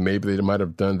point, maybe they might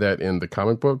have done that in the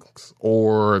comic books,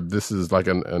 or this is like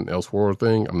an Elseworld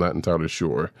thing. I'm not entirely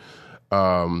sure.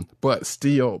 But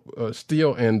Steel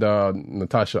and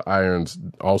Natasha Irons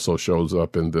also shows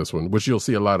up in this one, which you'll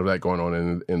see a lot of that going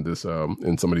on in this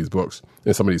in some of these books,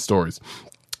 in some of these stories.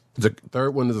 The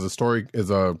third one is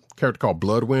a character called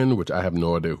Bloodwind, which I have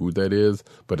no idea who that is,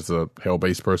 but it's a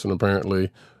Hell-based person apparently.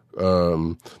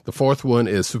 The fourth one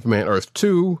is Superman Earth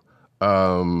 2.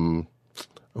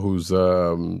 Whose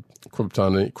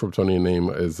Kryptonian name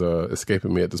is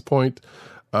escaping me at this point.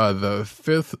 The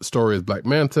fifth story is Black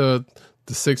Manta.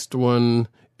 The sixth one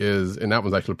is, and that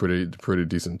one's actually pretty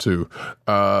decent too.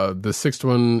 The sixth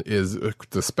one is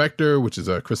The Spectre, which is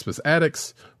a Crispus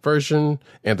Attucks version,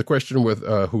 and the Question with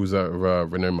who's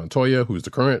Renee Montoya, who's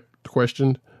the current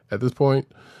Question at this point.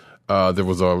 There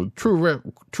was a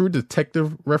true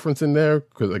detective reference in there,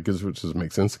 because I guess which just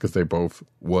makes sense, because they both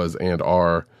was and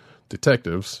are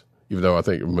detectives, even though I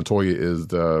think Montoya is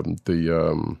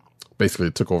the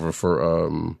basically took over for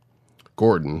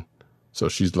Gordon, so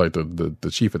she's like the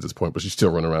chief at this point, but she's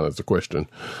still running around as the Question.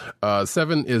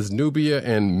 7 is Nubia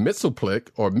and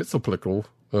Mxyzptlk.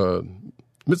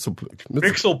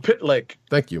 Mxyzptlk.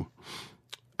 Thank you.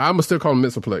 I'm gonna still call him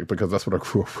Mxyzptlk because that's what I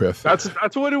grew up with.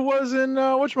 That's what it was in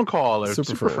whatchamacallit,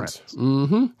 Super Friends.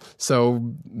 Mm-hmm.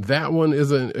 So that one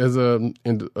is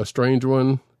a strange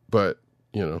one, but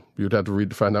you know, you'd have to read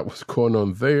to find out what's going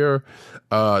on there.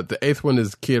 The 8th one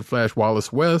is Kid Flash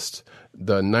Wallace West.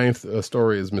 The 9th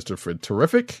story is Mr. Fred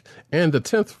Terrific. And the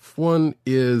 10th one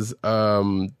is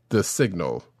The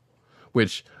Signal,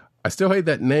 which I still hate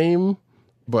that name,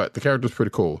 but the character's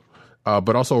pretty cool.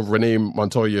 But also Renee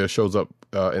Montoya shows up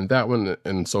in that one,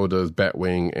 and so does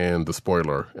Batwing and The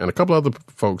Spoiler. And a couple other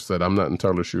folks that I'm not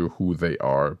entirely sure who they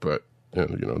are, but you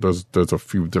know, there's a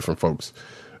few different folks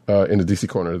in the DC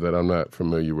corner that I'm not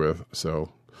familiar with. So,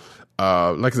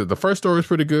 like I said, the first story is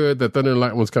pretty good. The Thunder and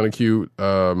Light one's kind of cute.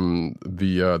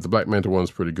 The Black Manta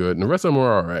one's pretty good, and the rest of them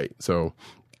are all right. So,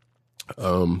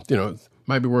 you know, it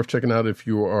might be worth checking out if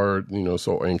you are, you know,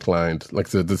 so inclined. Like I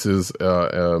said, this is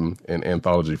an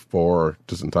anthology for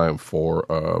just in time for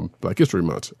Black History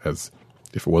Month, as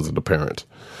if it wasn't apparent.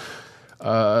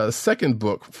 Second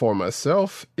book for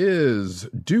myself is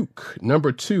Duke,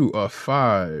 number 2 of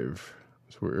 5.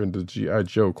 We're in the G.I.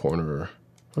 Joe corner.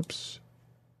 Oops.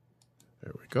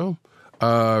 There we go.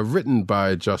 Written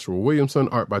by Joshua Williamson,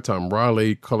 art by Tom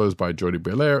Riley, colors by Jody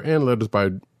Belair, and letters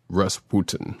by Russ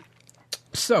Wooten.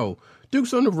 So,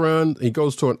 Duke's on the run. He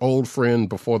goes to an old friend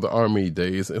before the army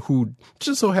days, who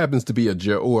just so happens to be a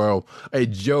Joe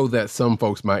that some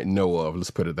folks might know of. Let's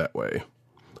put it that way.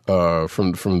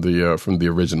 From the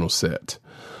original set.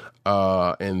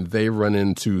 And they run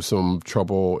into some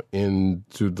trouble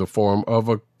into the form of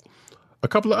a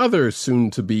couple of other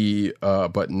soon-to-be,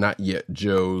 but not yet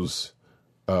Joes,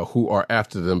 who are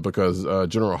after them, because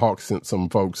General Hawk sent some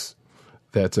folks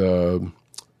that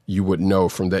you would know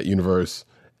from that universe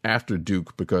after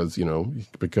Duke, because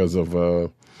of,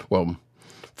 well,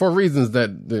 for reasons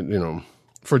that, you know,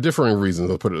 for differing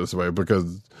reasons, I'll put it this way,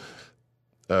 because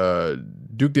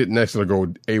Duke didn't actually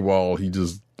go AWOL. He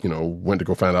just, you know, went to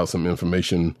go find out some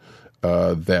information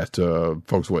that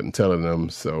folks wasn't telling them.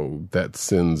 So that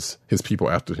sends his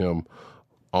people after him,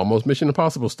 almost Mission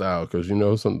Impossible style. Because, you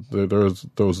know, there's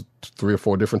those 3 or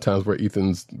 4 different times where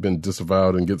Ethan's been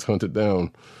disavowed and gets hunted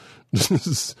down,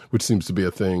 which seems to be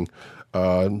a thing.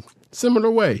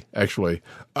 Similar way, actually.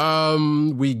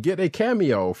 We get a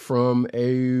cameo from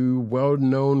a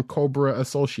well-known Cobra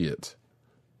associate,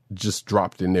 just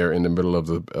dropped in there in the middle of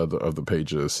the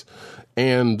pages,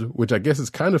 and which I guess is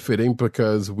kind of fitting,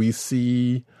 because we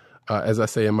see, as I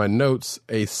say in my notes,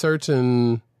 we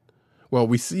see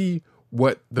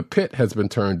what the pit has been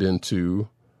turned into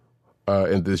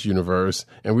in this universe.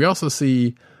 And we also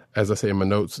see, as I say in my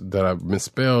notes that I've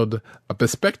misspelled, a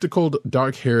bespectacled,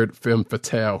 dark-haired femme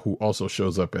fatale who also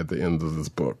shows up at the end of this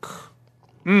book.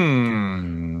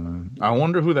 I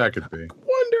wonder who that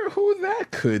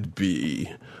could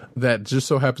be. That just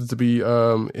so happens to be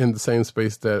in the same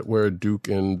space that where Duke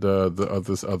and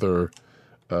this other,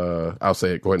 I'll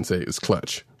say it, go ahead and say it, is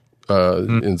Clutch,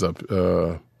 ends up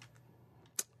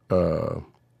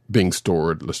being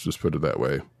stored. Let's just put it that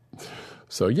way.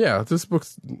 So yeah, this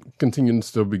book's continuing to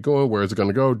still be going. Where is it going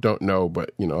to go? Don't know,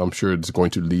 but I'm sure it's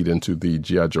going to lead into the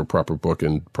G.I. Joe proper book,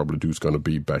 and probably Duke's going to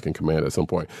be back in command at some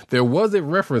point. There was a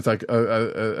reference, like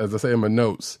as I say in my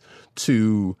notes,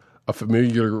 to a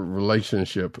familiar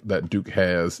relationship that Duke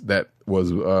has that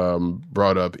was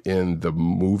brought up in the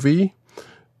movie,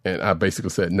 and I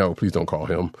basically said, no, please don't call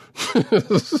him,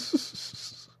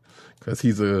 because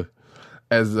he's I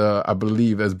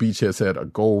believe, as Beach has said, a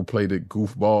gold-plated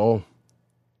goofball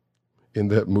in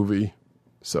that movie.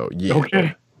 So yeah,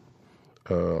 okay,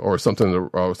 or something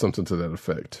to that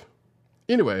effect.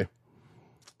 Anyway,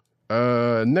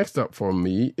 next up for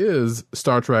me is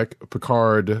Star Trek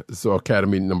Picard's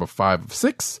Academy number 5 of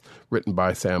 6, written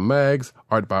by Sam Maggs,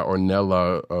 art by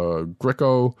Ornella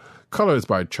Greco, colors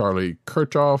by Charlie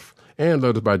Kirchhoff, and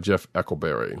letters by Jeff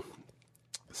Eckleberry.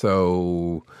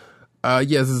 So,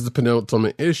 yes, this is the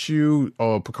penultimate issue.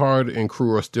 Picard and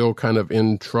crew are still kind of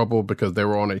in trouble because they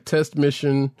were on a test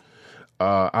mission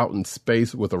out in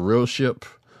space with a real ship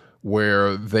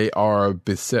where they are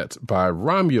beset by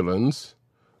Romulans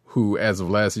who, as of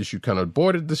last issue, kind of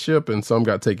boarded the ship, and some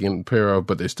got taken care of,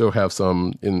 but they still have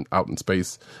some out in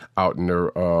space, out in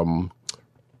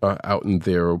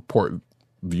their port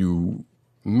view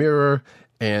mirror,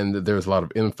 and there's a lot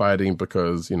of infighting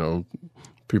because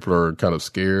people are kind of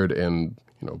scared, and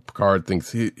Picard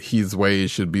thinks his way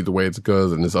should be the way it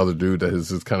goes, and this other dude that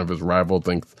is kind of his rival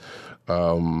thinks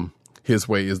his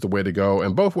way is the way to go,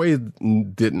 and both ways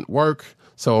didn't work.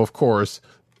 So of course,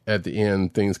 at the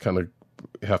end, things kind of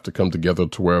have to come together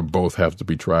to where both have to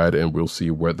be tried, and we'll see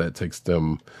where that takes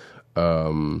them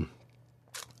in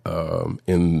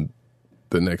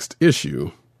the next issue.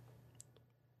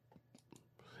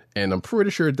 And I'm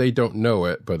pretty sure they don't know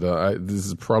it, but this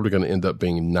is probably going to end up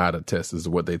being not a test, is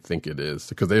what they think it is,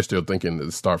 because they're still thinking that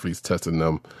Starfleet's testing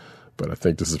them. But I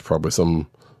think this is probably some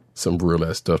real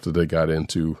ass stuff that they got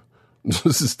into,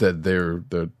 just that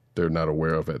they're not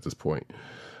aware of at this point.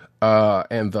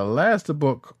 And the last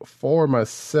book for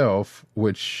myself,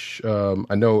 which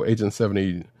I know Agent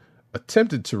 70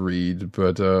 attempted to read,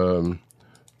 but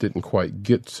didn't quite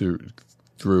get through,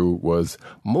 was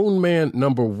Moon Man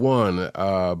number 1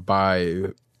 by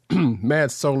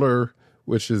Mad Solar,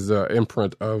 which is an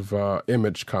imprint of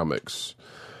Image Comics.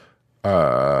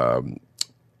 What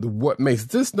makes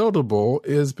this notable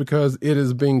is because it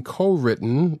is being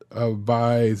co-written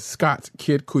by Scott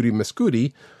Kid Cudi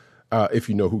Mescudi, if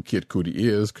you know who Kid Cudi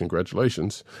is,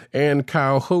 congratulations, and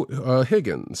Kyle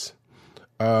Higgins.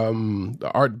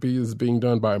 The art is being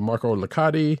done by Marco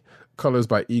Liccardi, colors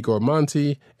by Igor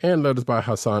Monti, and letters by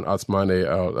Hassan Otsmane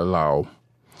Alao.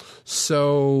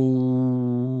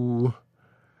 So,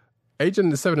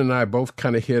 Agent 7 and I both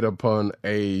kind of hit upon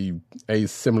a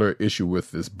similar issue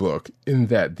with this book, in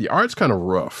that the art's kind of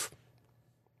rough.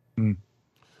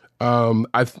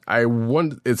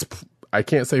 I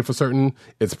can't say for certain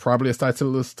it's probably a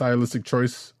stylistic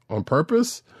choice on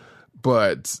purpose,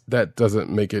 but that doesn't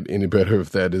make it any better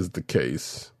if that is the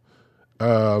case.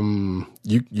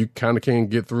 You kind of can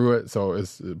get through it,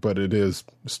 but it is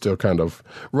still kind of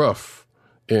rough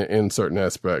in certain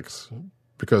aspects,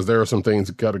 because there are some things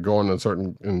that got to go on in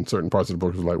certain parts of the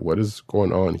book. It's like, what is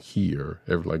going on here?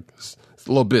 It's a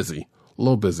little busy,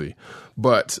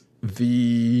 but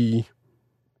the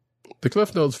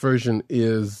Cliff Notes version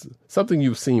is something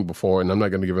you've seen before, and I'm not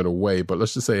going to give it away, but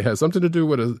let's just say it has something to do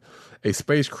with a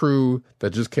space crew that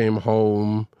just came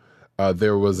home.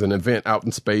 There was an event out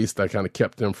in space that kind of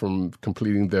kept them from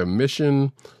completing their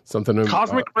mission.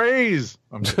 Cosmic rays.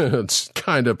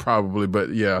 Kind of, probably,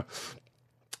 but yeah.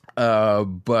 They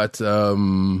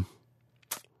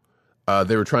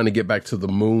were trying to get back to the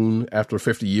moon after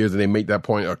 50 years, and they made that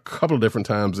point a couple of different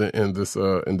times in this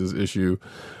issue.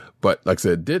 But like I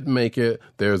said, didn't make it.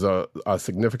 There's a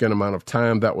significant amount of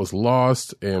time that was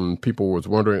lost, and people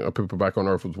back on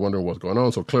Earth was wondering what's going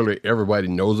on. So clearly everybody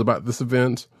knows about this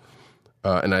event.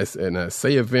 And I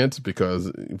say event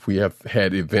because we have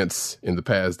had events in the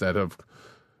past that have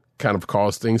kind of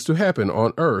caused things to happen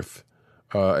on Earth.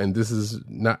 And this is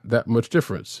not that much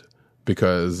difference,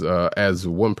 because as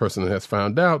one person has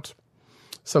found out,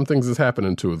 some things is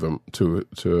happening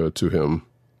to him.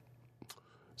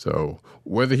 So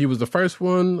whether he was the first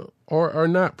one or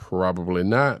not, probably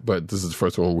not. But this is the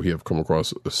first one we have come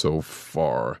across so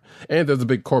far. And there's a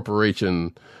big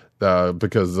corporation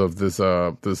because of this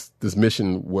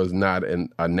mission was not a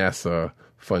NASA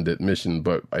funded mission,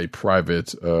 but a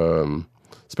private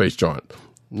space jaunt.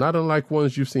 Not unlike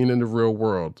ones you've seen in the real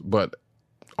world, but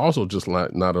also just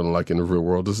not unlike in the real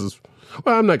world.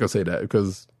 I'm not gonna say that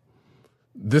because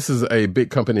this is a big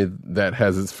company that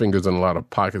has its fingers in a lot of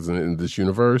pockets in this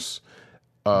universe,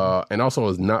 and also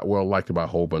is not well liked by a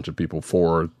whole bunch of people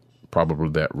for probably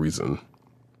that reason.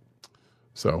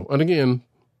 So, and again,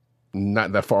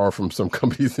 not that far from some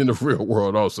companies in the real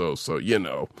world also. So,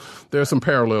 there are some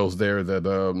parallels there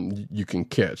that you can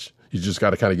catch. You just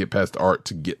got to kind of get past the art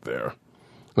to get there.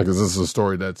 Because this is a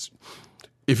story that's,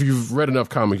 if you've read enough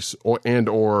comics or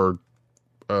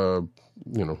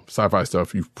sci-fi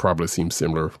stuff, you've probably seen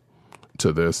similar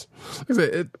to this. Like I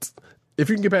said, if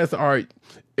you can get past the art,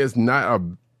 it's not a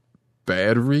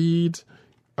bad read,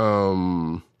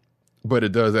 but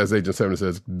it does, as Agent 7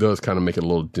 says, does kind of make it a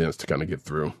little dense to kind of get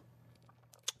through.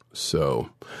 So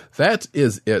that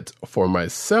is it for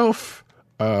myself.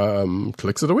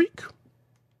 Clicks of the week.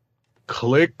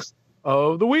 Clicks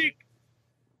of the week.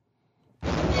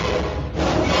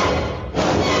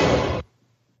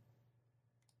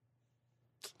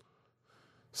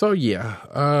 So yeah,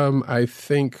 I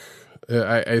think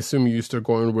I assume you're still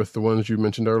going with the ones you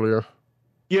mentioned earlier.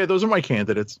 Yeah, those are my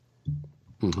candidates.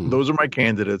 Mm-hmm. Those are my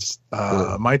candidates.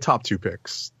 My top two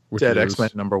picks: Dead X-Men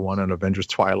 #1 and Avengers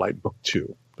Twilight Book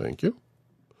 2. Thank you.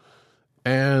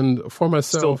 And for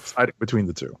myself, still deciding between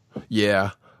the two.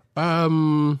 Yeah.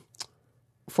 For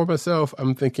myself,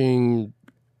 I'm thinking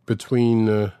between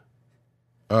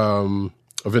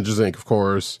Avengers Inc., of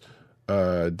course,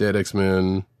 Dead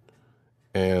X-Men.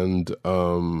 And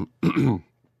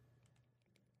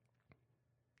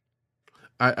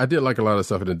I did like a lot of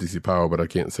stuff in the DC Power, but I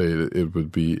can't say that it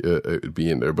would be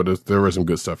in there. But there was some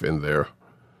good stuff in there.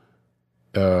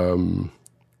 Yeah,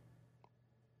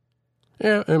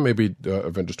 and maybe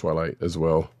Avengers Twilight as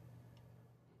well.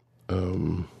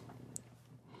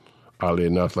 Oddly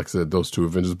enough, like I said, those two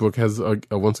Avengers book has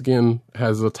once again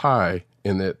has a tie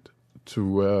in it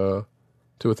to a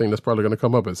thing that's probably going to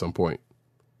come up at some point.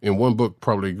 In one book,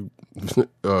 probably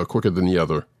quicker than the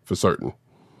other, for certain.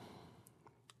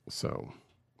 So,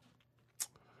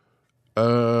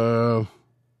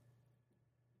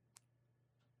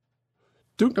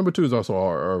 Duke #2 is also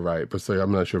all right, but say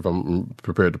I'm not sure if I'm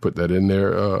prepared to put that in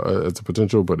there as a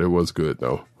potential, but it was good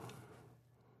though.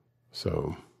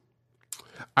 So,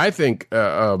 I think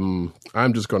I'm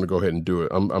just going to go ahead and do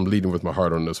it. I'm leading with my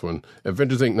heart on this one.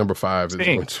 Avengers Inc. #5 is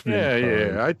going to be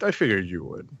I figured you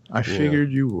would.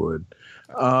 Figured you would.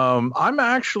 I'm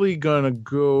actually going to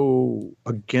go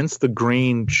against the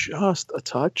grain just a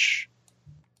touch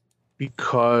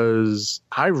because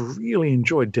I really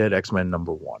enjoyed Dead X-Men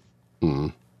 #1. Mm-hmm.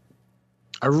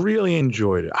 I really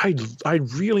enjoyed it. I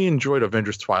really enjoyed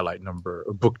Avengers Twilight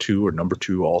Book 2 or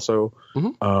 #2 also.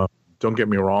 Mm-hmm. Don't get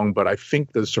me wrong, but I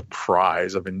think the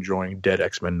surprise of enjoying Dead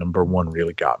X-Men #1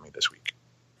 really got me this week.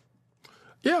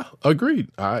 Yeah, agreed.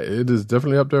 It is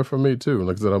definitely up there for me too.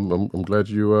 Like I said, I'm glad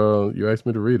you asked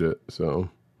me to read it. So,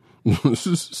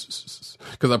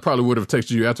 because I probably would have texted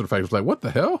you after the fact. I was like, "What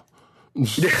the hell?"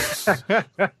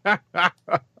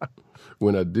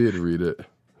 When I did read it,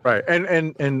 right?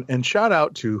 And shout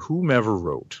out to whomever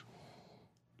wrote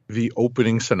the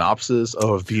opening synopsis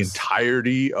of the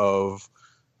entirety of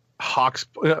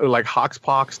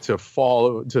Hoxpox to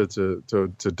fall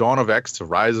to Dawn of X to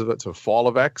Rise of It to Fall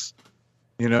of X.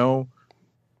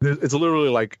 It's literally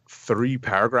like 3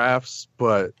 paragraphs,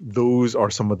 but those are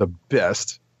some of the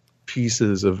best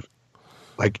pieces of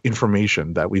like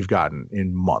information that we've gotten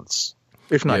in months,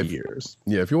 if not years.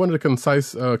 Yeah, if you wanted a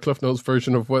concise Cliff Notes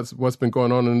version of what's been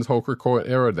going on in this whole Kirk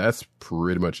era, that's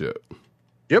pretty much it.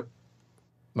 Yep.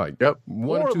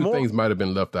 One or two things might have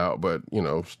been left out, but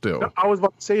still. No, I was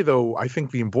about to say though, I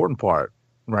think the important part,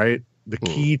 right? The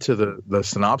key to the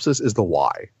synopsis is the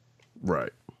why.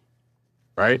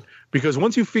 Right? Because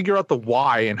once you figure out the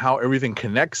why and how everything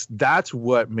connects, that's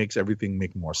what makes everything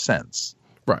make more sense.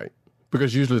 Right.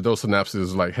 Because usually those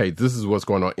synopses are like, hey, this is what's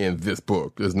going on in this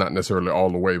book. It's not necessarily all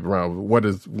the way around what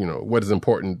is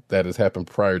important that has happened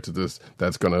prior to this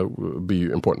that's going to be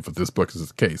important for this book as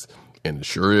the case. And it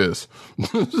sure is.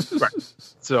 Right.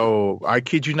 So I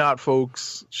kid you not,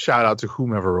 folks. Shout out to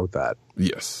whomever wrote that.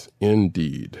 Yes,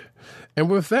 indeed. And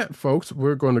with that, folks,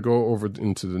 we're going to go over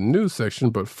into the news section.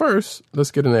 But first,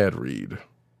 let's get an ad read.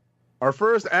 Our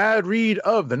first ad read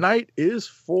of the night is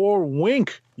for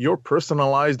Wink, your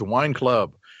personalized wine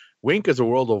club. Wink is a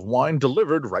world of wine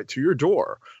delivered right to your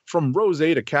door. From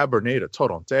rosé to cabernet to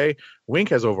torronté, Wink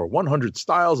has over 100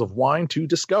 styles of wine to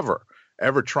discover.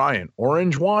 Ever try an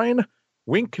orange wine?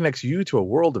 Wink connects you to a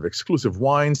world of exclusive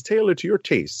wines tailored to your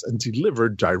tastes and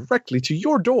delivered directly to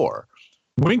your door.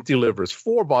 Wink delivers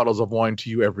 4 bottles of wine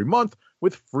to you every month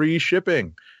with free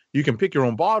shipping. You can pick your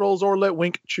own bottles or let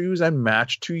Wink choose and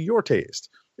match to your taste.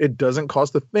 It doesn't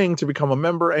cost a thing to become a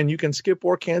member, and you can skip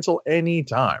or cancel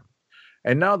anytime.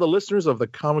 And now the listeners of the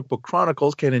Comic Book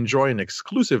Chronicles can enjoy an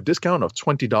exclusive discount of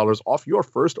 $20 off your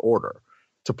first order.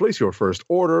 To place your first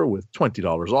order with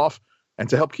 $20 off, and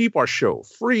to help keep our show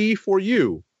free for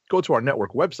you, go to our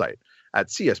network website at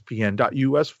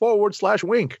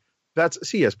cspn.us/wink. That's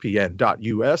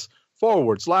cspn.us/WINC.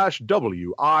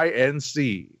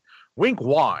 Wink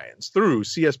wines through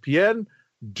CSPN.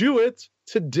 Do it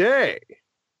today.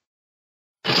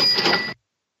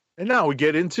 And now we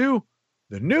get into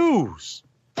the news.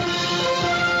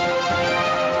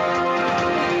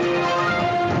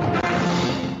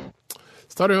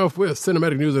 Starting off with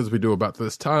cinematic news as we do about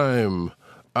this time.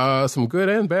 Some good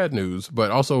and bad news,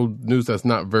 but also news that's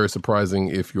not very surprising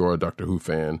if you're a Doctor Who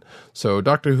fan. So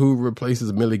Doctor Who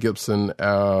replaces Millie Gibson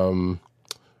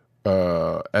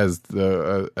as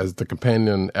the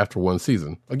companion after one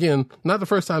season. Again, not the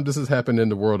first time this has happened in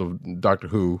the world of Doctor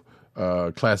Who,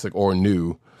 classic or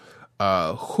new.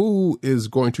 Who is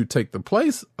going to take the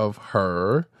place of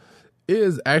her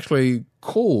is actually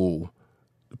cool,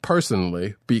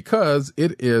 personally, because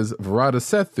it is Varada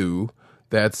Sethu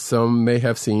that some may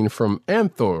have seen from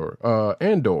Andor.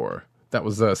 That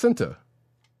was Cinta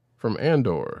from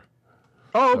Andor.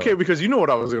 Oh, okay, because you know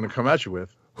what I was going to come at you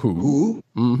with. Who?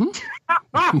 Mm-hmm.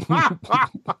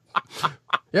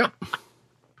 Yep.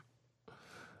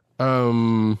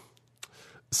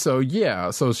 So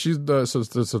yeah, so she's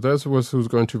so that's who's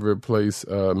going to replace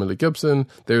Millie Gibson.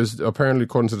 There's apparently,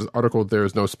 according to this article,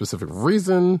 there's no specific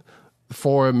reason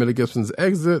for Millie Gibson's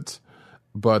exit,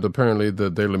 but apparently the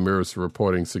Daily Mirror's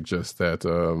reporting suggests that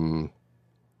the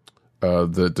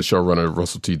showrunner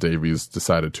Russell T Davies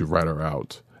decided to write her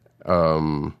out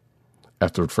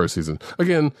after the first season.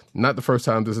 Again, not the first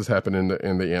time this has happened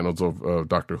in the annals of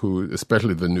Doctor Who,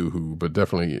 especially the new Who, but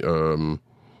definitely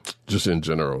just in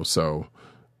general. So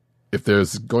if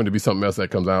there's going to be something else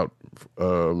that comes out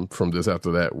from this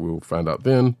after that, we'll find out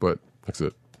then. But like I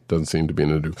said, doesn't seem to be in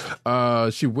the news.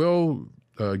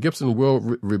 Gibson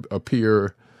will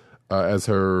appear as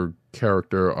her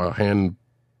character a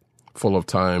handful of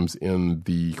times in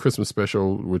the Christmas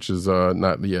special, which is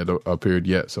not yet appeared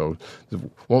yet. So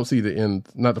won't see the end.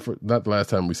 Not the last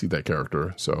time we see that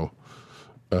character. So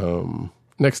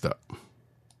next up.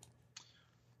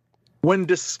 When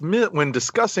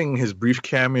discussing his brief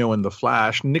cameo in The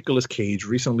Flash, Nicolas Cage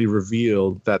recently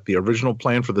revealed that the original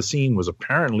plan for the scene was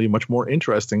apparently much more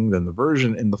interesting than the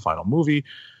version in the final movie.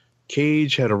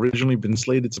 Cage had originally been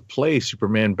slated to play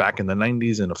Superman back in the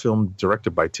 90s in a film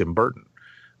directed by Tim Burton.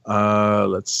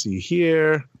 Let's see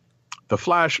here. The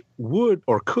Flash would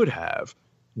or could have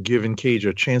given Cage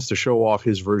a chance to show off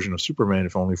his version of Superman,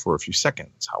 if only for a few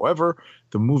seconds. However,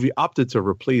 the movie opted to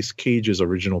replace Cage's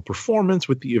original performance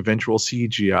with the eventual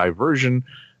CGI version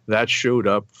that showed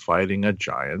up fighting a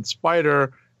giant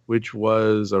spider, which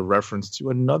was a reference to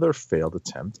another failed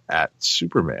attempt at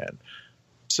Superman.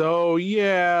 So,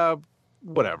 yeah,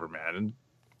 whatever, man.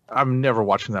 I'm never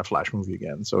watching that Flash movie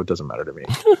again, so it doesn't matter to me.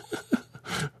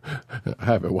 I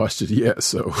haven't watched it yet,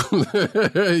 so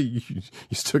you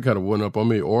still got a one up on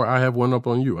me, or I have one up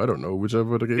on you. I don't know,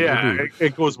 whichever the case may be.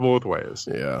 It goes both ways.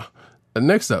 Yeah.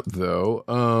 Next up, though,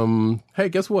 hey,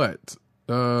 guess what?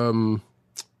 James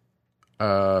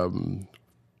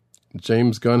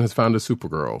Gunn has found a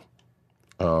Supergirl.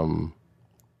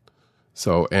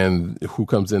 So, and who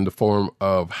comes in the form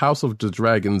of House of the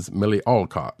Dragon's Millie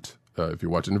Alcott. If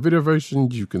you're watching the video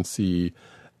version, you can see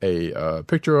a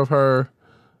picture of her.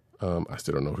 I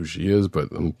still don't know who she is, but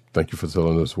thank you for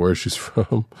telling us where she's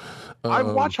from. I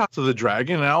watched House of the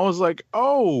Dragon, and I was like,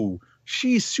 oh,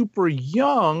 she's super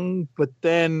young, but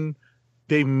then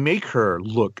they make her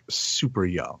look super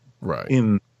young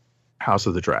in House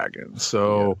of the Dragon.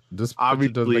 So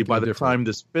obviously by the time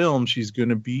this film, she's going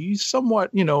to be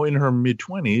somewhat, in her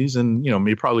mid-20s and,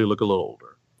 may probably look a little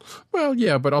older. Well,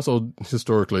 yeah, but also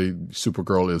historically,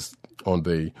 Supergirl is on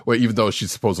even though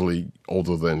she's supposedly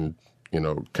older than,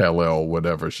 Kal-El,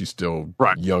 whatever, she's still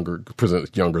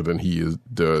presents younger than he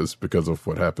does because of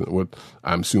what happened, what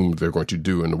I'm assuming they're going to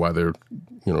do and why they're,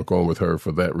 going with her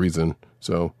for that reason.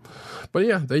 So, but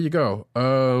yeah, there you go.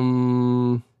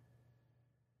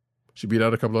 she beat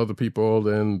out a couple other people,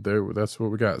 and that's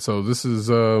what we got. So this is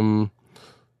so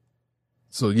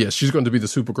yeah, she's going to be the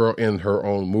Supergirl in her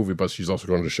own movie, but she's also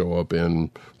going to show up in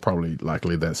probably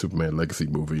likely that Superman Legacy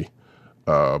movie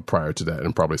prior to that,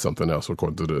 and probably something else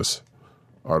according to this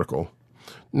article.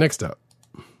 Next up.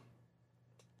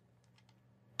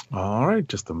 All right,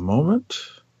 just a moment.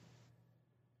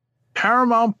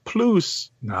 Paramount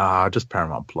Plus. Nah, just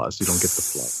Paramount Plus. You don't get the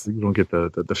plus. You don't get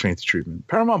the fancy treatment.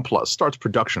 Paramount Plus starts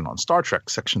production on Star Trek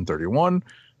Section 31,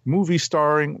 movie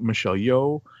starring Michelle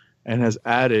Yeoh, and has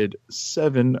added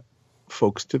 7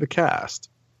 folks to the cast.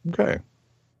 Okay.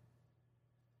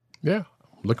 Yeah,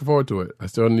 looking forward to it. I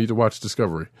still need to watch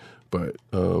Discovery, but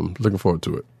looking forward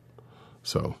to it.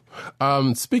 So,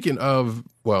 speaking of,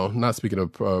 well, not speaking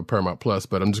of Paramount Plus,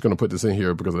 but I'm just going to put this in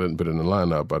here because I didn't put it in the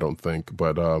lineup, I don't think.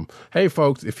 But, hey,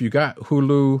 folks, if you got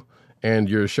Hulu and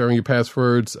you're sharing your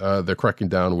passwords, they're cracking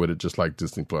down with it just like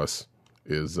Disney Plus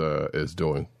is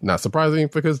doing. Not surprising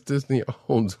because Disney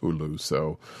owns Hulu,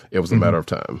 so it was a matter of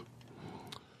time.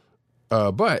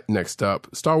 But next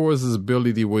up, Star Wars'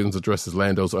 Billy D. Williams addresses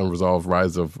Lando's unresolved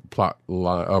Rise of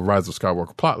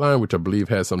Skywalker plotline, which I believe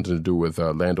has something to do with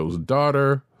Lando's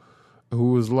daughter,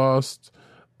 who was lost.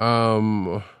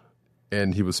 And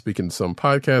he was speaking to some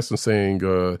podcast and saying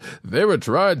they were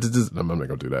trying to. I'm not going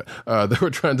to do that. They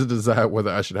were trying to decide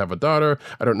whether I should have a daughter.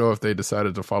 I don't know if they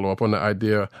decided to follow up on the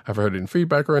idea. I've heard any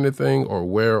feedback or anything, or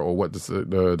where or what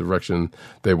the direction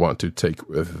they want to take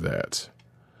with that.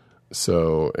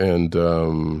 So, and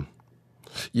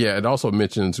yeah, it also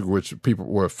mentions, which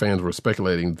fans were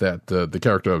speculating, that the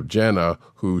character of Janna,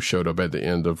 who showed up at the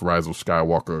end of Rise of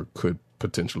Skywalker, could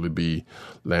potentially be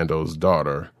Lando's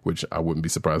daughter, which I wouldn't be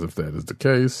surprised if that is the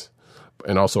case.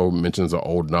 And also mentions an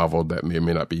old novel that may or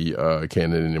may not be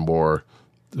canon anymore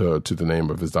to the name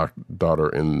of his daughter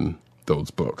in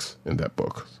that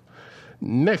book.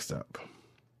 Next up.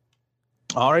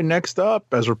 All right, next up,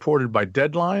 as reported by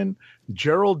Deadline,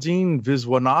 Geraldine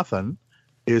Viswanathan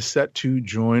is set to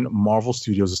join Marvel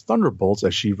Studios' Thunderbolts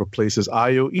as she replaces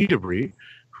Ayo Edebiri,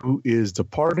 who is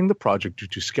departing the project due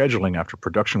to scheduling after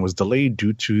production was delayed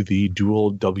due to the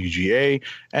dual WGA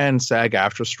and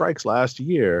SAG-AFTRA strikes last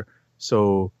year.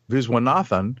 So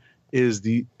Viswanathan is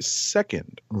the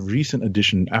second recent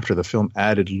addition after the film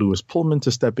added Louis Pullman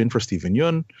to step in for Stephen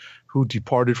Yeun, who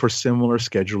departed for similar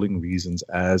scheduling reasons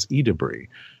as Edebiri.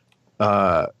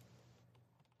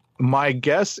 My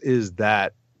guess is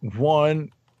that, one,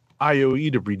 Ayo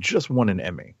Edebiri just won an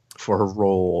Emmy for her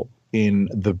role in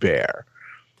The Bear.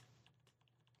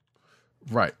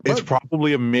 Right. It's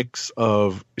probably a mix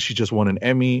of she just won an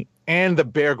Emmy and The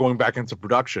Bear going back into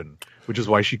production, which is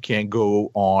why she can't go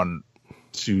on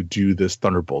to do this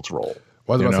Thunderbolts role.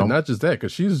 Well, I was about to say, not just that,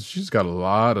 because she's got a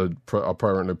lot of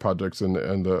apparently projects and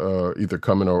either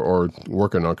coming or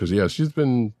working on. Because she's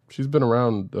been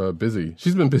around busy.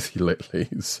 She's been busy lately.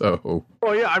 So,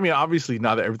 well, yeah, I mean, obviously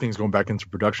now that everything's going back into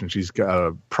production, she's got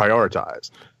to prioritize.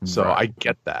 So right. I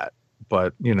get that,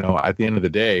 but at the end of the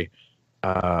day,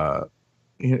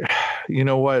 you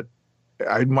know what?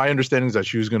 My understanding is that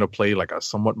she was going to play like a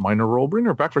somewhat minor role. Bring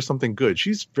her back for something good.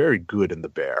 She's very good in The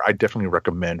Bear. I definitely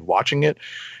recommend watching it.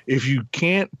 If you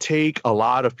can't take a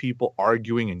lot of people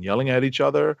arguing and yelling at each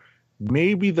other,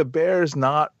 maybe The Bear is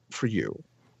not for you.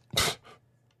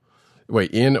 Wait,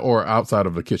 in or outside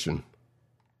of the kitchen?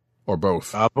 Or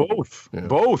both? Both. Yeah.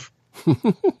 Both.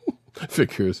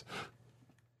 Figures.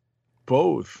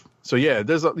 Both. So yeah,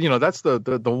 there's that's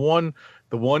the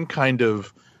one kind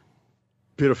of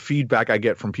bit of feedback I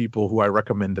get from people who I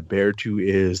recommend The Bear to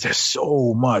is there's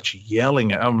so much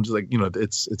yelling. I'm just like,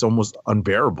 it's almost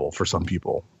unbearable for some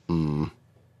people.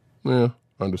 Yeah,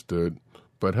 understood.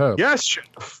 But her, yes,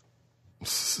 chef.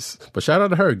 But shout out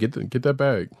to her. Get that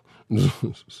bag.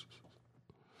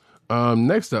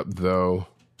 Next up, though,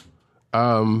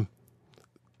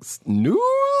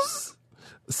 news.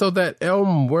 So that El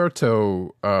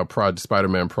Muerto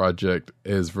Spider-Man project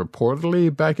is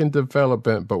reportedly back in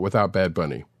development, but without Bad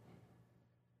Bunny.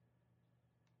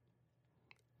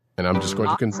 And I'm just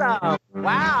going to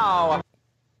Wow.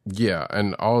 Yeah,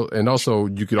 and also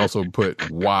you could also put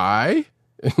why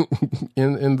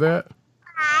in that.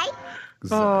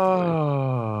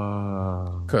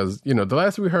 Because the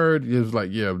last we heard it was like,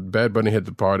 yeah, Bad Bunny had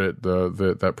departed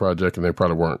that project, and they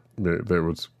probably weren't.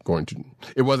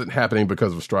 It wasn't happening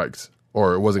because of strikes,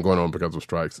 or it wasn't going on because of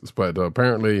strikes. But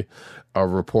apparently, a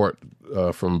report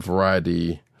from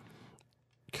Variety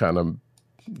kind of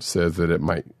says that it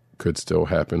could still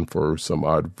happen for some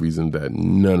odd reason that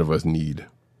none of us need.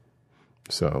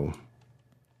 So,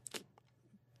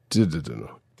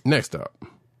 next up.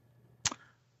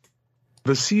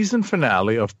 The season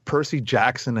finale of Percy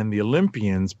Jackson and the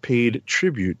Olympians paid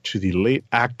tribute to the late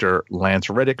actor Lance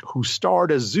Reddick, who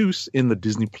starred as Zeus in the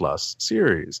Disney Plus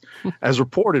series. As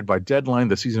reported by Deadline,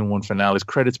 the season 1 finale's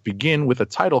credits begin with a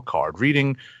title card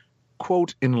reading,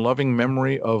 quote, "in loving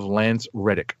memory of Lance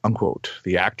Reddick," unquote.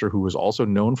 The actor, who was also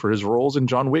known for his roles in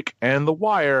John Wick and The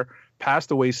Wire, passed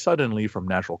away suddenly from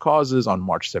natural causes on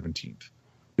March 17th.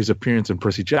 His appearance in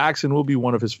Percy Jackson will be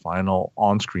one of his final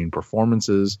on-screen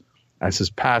performances, as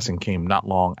his passing came not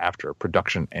long after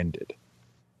production ended.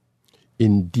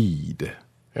 Indeed.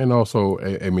 And also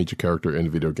a major character in the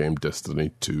video game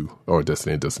Destiny 2, or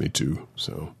Destiny and Destiny 2.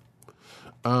 So,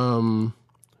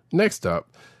 next up,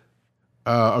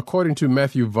 according to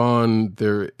Matthew Vaughn,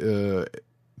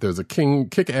 there's a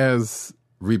Kick-Ass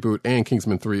reboot and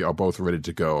Kingsman 3 are both ready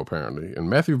to go, apparently. And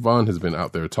Matthew Vaughn has been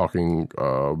out there talking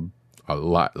a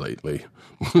lot lately.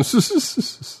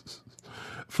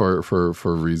 For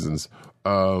reasons,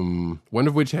 one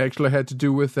of which actually had to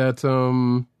do with that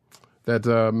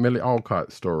Millie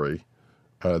Alcott story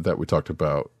that we talked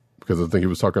about, because I think he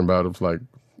was talking about, it was like,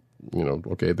 you know,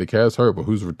 okay, they cast her, but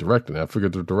who's directing? I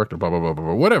figured the director, blah blah blah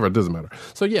blah, whatever, it doesn't matter.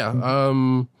 So yeah,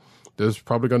 there's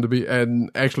probably going to be,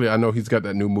 and actually I know he's got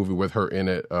that new movie with her in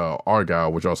it,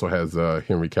 Argyle, which also has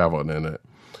Henry Cavill in it.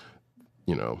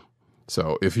 You know,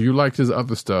 so if you liked his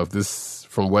other stuff, this,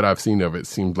 from what I've seen of it,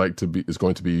 seems like is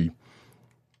going to be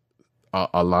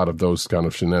a lot of those kind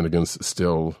of shenanigans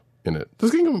still in it.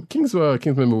 This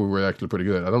Kingsman movie were actually pretty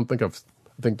good. I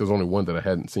think there's only one that I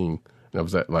hadn't seen. And that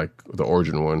was the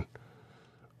origin one.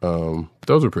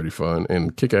 Those are pretty fun,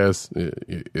 and Kick-Ass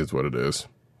is what it is.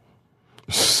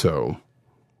 So,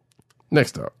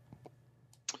 next up.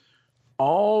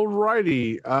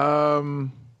 Alrighty.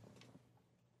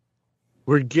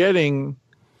 We're getting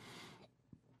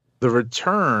the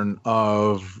return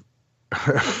of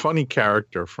a funny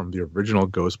character from the original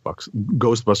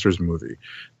Ghostbusters movie.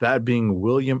 That being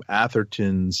William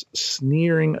Atherton's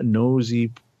sneering,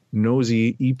 nosy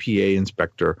EPA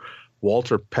inspector,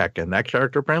 Walter Peck. And that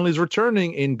character apparently is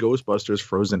returning in Ghostbusters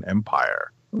Frozen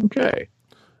Empire. Okay.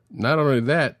 Not only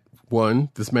that,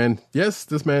 this man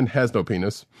has no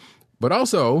penis, but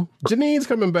also Janine's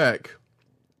coming back.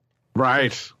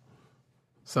 Right.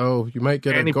 So you might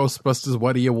get a Ghostbusters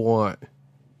What Do You Want?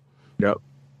 Yep.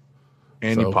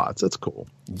 Annie Potts. That's cool.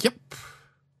 Yep.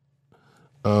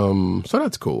 So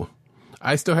that's cool.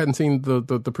 I still hadn't seen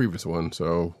the previous one,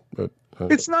 so but,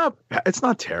 it's not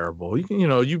terrible.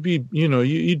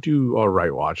 You do all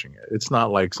right watching it. It's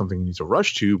not like something you need to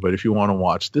rush to, but if you want to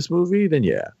watch this movie, then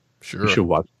yeah, sure, you should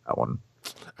watch that one.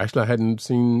 Actually, I hadn't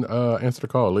seen Answer the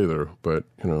Call either, but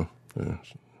yeah,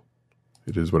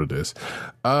 it is what it is.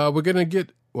 We're gonna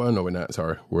get. Well, no, we're not.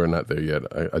 Sorry, we're not there yet.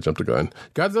 I jumped the gun.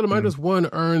 Godzilla Minus One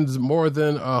earns more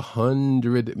than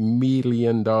 $100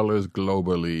 million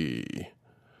globally.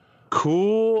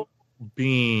 Cool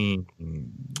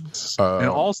beans. And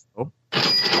also,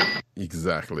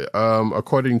 exactly.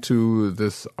 According to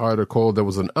this article, there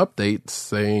was an update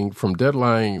saying from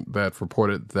Deadline that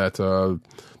reported that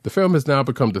the film has now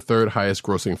become the third highest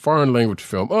grossing foreign language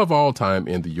film of all time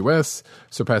in the U.S.,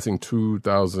 surpassing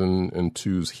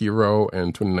 2002's Hero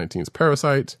and 2019's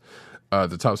Parasite.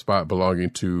 The top spot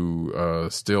belonging to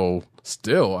still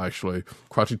actually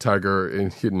Crouching Tiger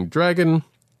and Hidden Dragon.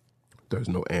 There's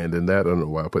no and in that. I don't know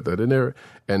why I put that in there.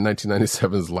 And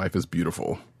 1997's Life is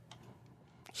Beautiful.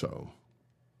 So,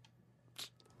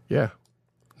 yeah.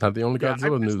 Not the only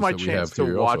Godzilla news that we have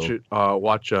here.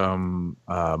 Watch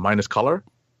Minus Color,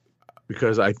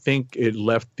 because I think it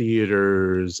left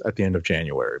theaters at the end of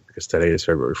January, because today is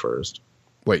February 1st.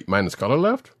 Wait, Minus Color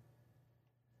left?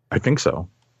 I think so.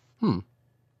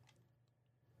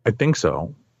 I think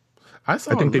so. I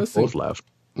think they both left.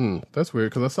 That's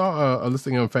weird, because I saw a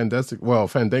listing on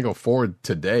Fandango for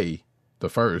today, the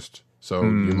 1st. So you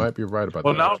might be right about that.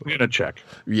 Well, now I'm going to check.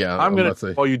 Yeah, I'm going to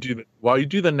say while you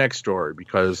do the next story,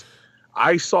 because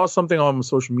I saw something on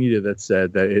social media that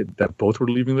said that both were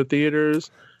leaving the theaters,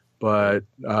 but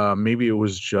maybe it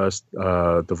was just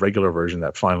the regular version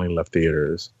that finally left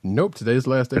theaters. Nope, today's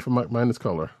the last day for Minus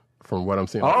Color. From what I'm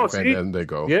seeing,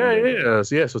 Fandango. Yeah.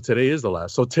 So today is the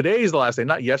last. So today is the last day,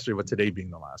 not yesterday, but today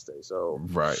being the last day. So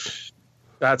right,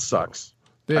 that sucks.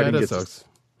 Yeah, that sucks.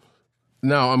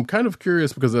 Now I'm kind of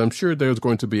curious, because I'm sure there's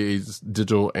going to be a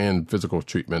digital and physical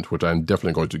treatment, which I'm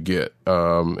definitely going to get.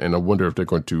 And I wonder if they're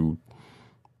going to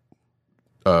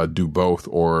do both,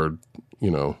 or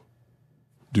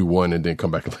do one and then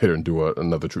come back later and do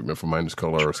another treatment for Minus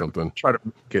Color or something. Try to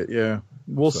get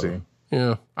we'll see.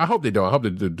 Yeah, I hope they don't. I hope they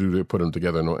put them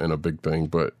together in a big thing,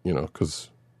 but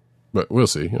but we'll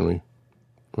see. I mean,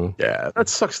 Yeah, that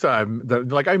sucks. I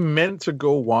meant to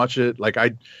go watch it.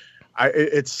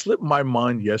 It slipped my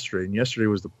mind yesterday, and yesterday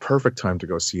was the perfect time to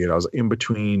go see it. I was in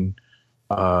between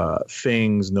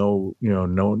things,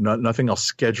 nothing else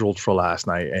scheduled for last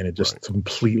night, and it just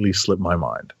completely slipped my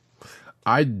mind.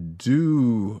 I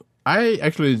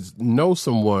actually know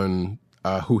someone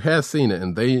who has seen it,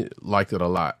 and they liked it a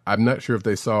lot. I'm not sure if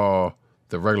they saw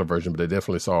the regular version, but they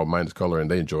definitely saw minus color,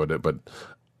 and they enjoyed it. But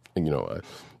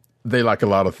they like a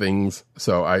lot of things,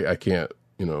 so I can't,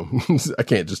 I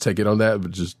can't just take it on that,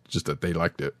 but just that they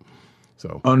liked it.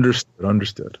 So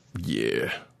understood.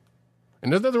 Yeah,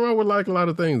 and there's nothing wrong with like a lot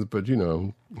of things, but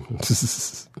I'm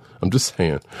just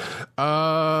saying.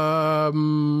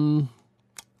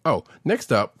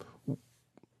 Next up.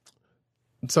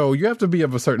 So you have to be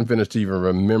of a certain vintage to even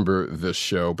remember this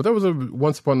show, but there was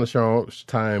once upon a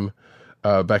time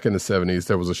back in the 70s,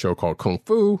 there was a show called Kung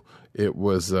Fu. It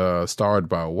was starred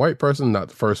by a white person, not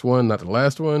the first one, not the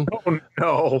last one. Oh,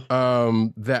 no.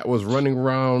 That was running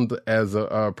around as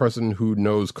a person who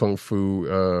knows Kung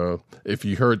Fu. If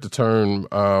you heard the term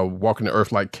walking the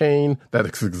earth like Kane, that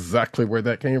is exactly where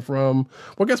that came from.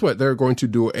 Well, guess what? They're going to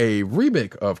do a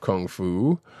remake of Kung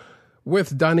Fu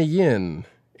with Donnie Yen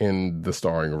in the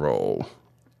starring role.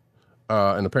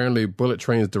 And apparently Bullet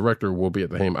Train's director will be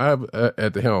at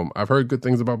the helm. I've heard good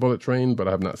things about Bullet Train, but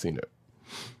I have not seen it.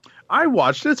 I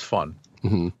watched it. It's fun.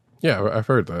 Mm-hmm. Yeah, I've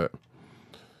heard that.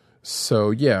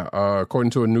 So, yeah,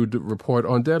 according to a new report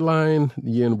on Deadline,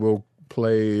 Yen will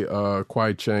play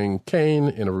Kwai Chang Kane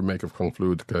in a remake of Kung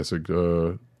Fu, the classic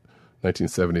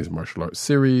 1970s martial arts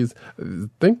series. I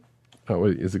think,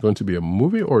 is it going to be a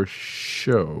movie or a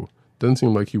show? Doesn't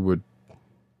seem like it would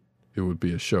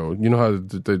be a show. You know how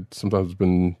they sometimes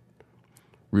been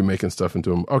remaking stuff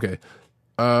into them. Okay.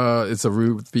 It's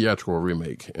a theatrical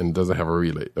remake and doesn't have a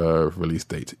release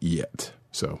date yet.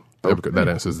 So that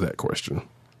answers that question.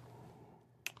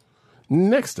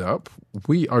 Next up,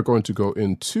 we are going to go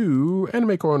into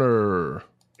Anime Corner.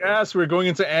 Yes, we're going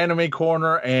into Anime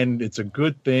Corner, and it's a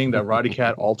good thing that Roddy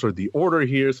Cat altered the order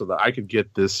here so that I could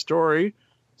get this story.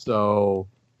 So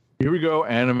here we go,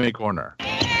 Anime Corner.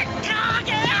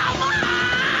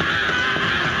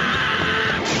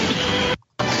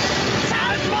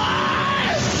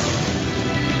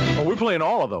 We're playing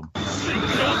all of them.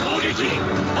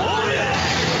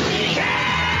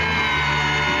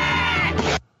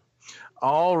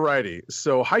 Alrighty,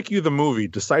 so Haikyuu the movie,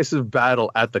 Decisive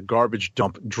Battle at the Garbage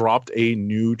Dump, dropped a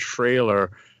new trailer,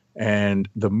 and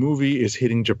the movie is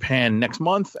hitting Japan next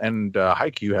month, and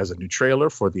Haikyuu has a new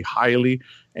trailer for the highly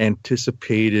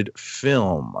anticipated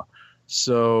film.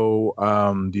 So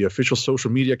the official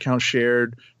social media account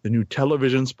shared the new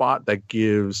television spot that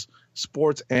gives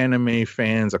sports anime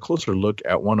fans a closer look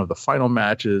at one of the final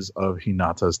matches of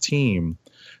Hinata's team.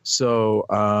 So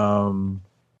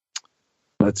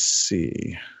let's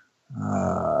see.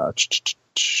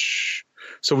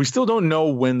 So we still don't know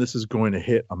when this is going to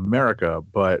hit America,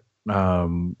 but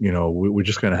we're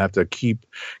just going to have to keep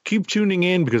tuning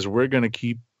in because we're going to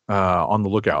keep on the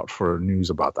lookout for news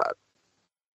about that.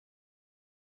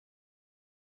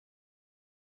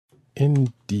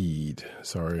 Indeed.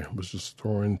 Sorry, I was just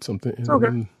throwing something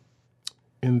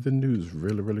in the news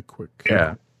really, really quick.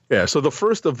 Yeah. So the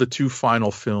first of the two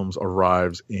final films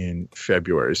arrives in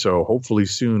February. So hopefully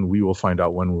soon we will find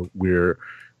out when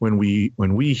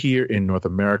we here in North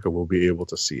America will be able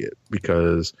to see it,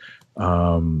 because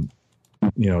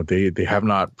they have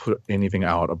not put anything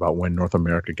out about when North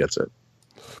America gets it.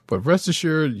 But rest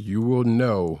assured, you will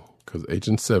know, because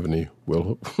Agent 70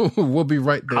 will be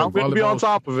right there. I'm going to be on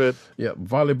top of it. Yeah,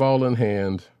 volleyball in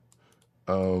hand,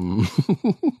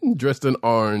 dressed in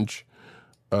orange.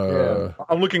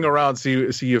 I'm looking around see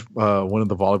if one of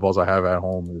the volleyballs I have at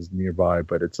home is nearby,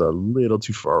 but it's a little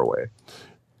too far away.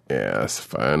 Yeah, it's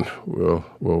fine.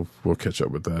 We'll catch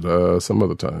up with that some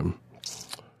other time.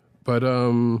 But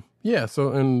yeah.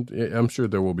 So, and I'm sure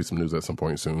there will be some news at some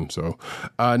point soon. So,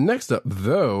 next up,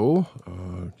 though,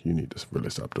 you need to really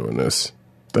stop doing this.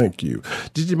 Thank you.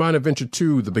 Digimon Adventure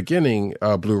 2: The Beginning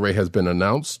Blu-ray has been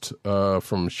announced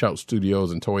from Shout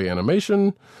Studios and Toei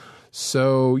Animation.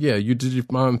 So, yeah, you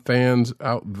Digimon fans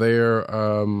out there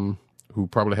who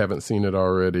probably haven't seen it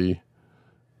already,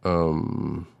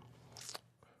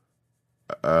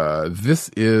 this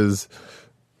is,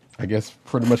 I guess,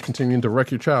 pretty much continuing to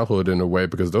wreck your childhood in a way,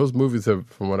 because those movies have,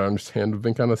 from what I understand, have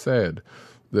been kind of sad.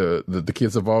 The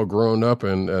kids have all grown up,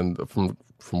 and from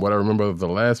what I remember of the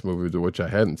last movie, which I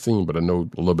hadn't seen but I know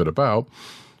a little bit about,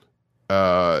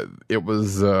 it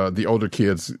was the older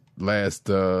kids' last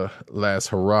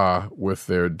hurrah with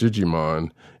their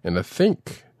Digimon, and I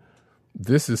think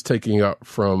this is taking up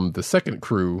from the second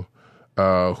crew,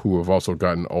 who have also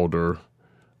gotten older.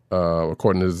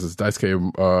 According to this,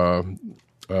 Daisuke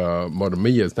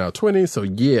Motomiya is now 20, so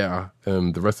yeah,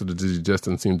 and the rest of the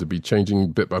Digigestin seem to be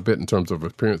changing bit by bit in terms of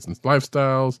appearance and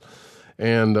lifestyles.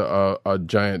 And a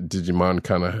giant Digimon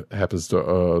kind of happens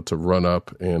to run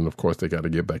up, and of course they got to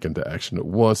get back into action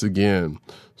once again.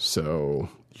 So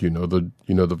you know the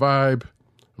vibe.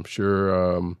 I'm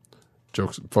sure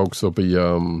folks will be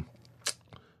down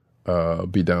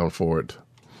for it.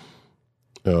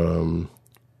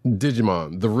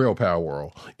 Digimon, the real Power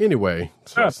World. Anyway,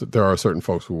 so there are certain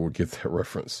folks who will get that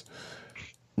reference.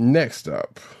 Next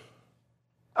up,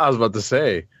 I was about to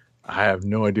say, I have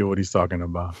no idea what he's talking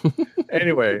about.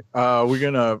 Anyway, we're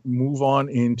going to move on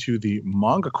into the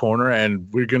manga corner,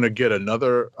 and we're going to get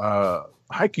another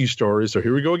Haikyuu story. So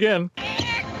here we go again.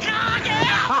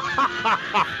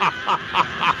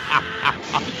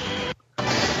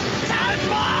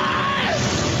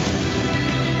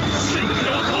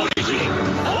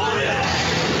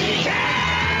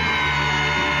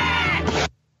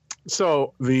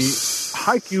 So the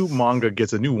Haikyuu manga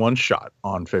gets a new one-shot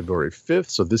on February 5th.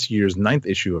 So this year's 9th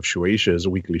issue of Shueisha's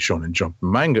Weekly Shonen Jump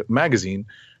magazine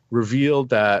revealed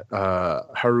that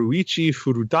Haruichi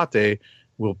Furudate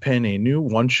will pen a new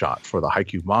one-shot for the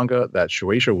Haikyuu manga that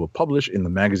Shueisha will publish in the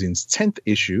magazine's 10th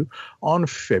issue on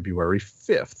February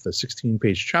 5th. The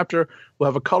 16-page chapter will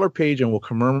have a color page and will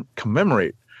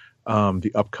commemorate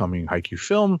the upcoming Haikyuu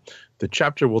film. The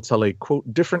chapter will tell a,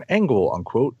 quote, different angle,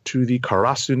 unquote, to the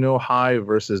Karasu no Hai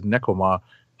versus Nekoma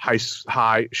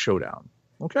High showdown.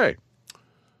 Okay.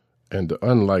 And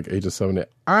unlike Agent 70,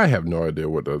 I have no idea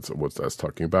what that's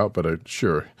talking about, but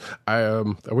sure. I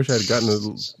wish I had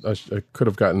gotten I could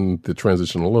have gotten the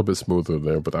transition a little bit smoother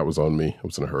there, but that was on me. I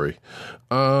was in a hurry.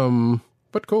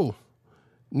 But cool.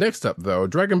 Next up, though,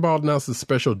 Dragon Ball announces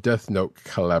special Death Note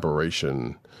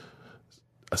collaboration.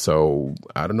 So,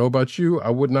 I don't know about you. I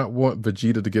would not want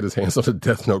Vegeta to get his hands on the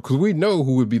Death Note because we know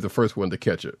who would be the first one to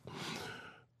catch it.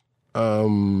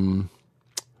 So,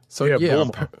 yeah.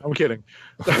 I'm kidding.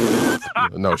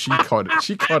 No, she caught it.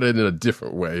 She caught it in a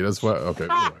different way. That's why. Okay.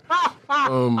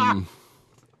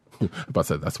 But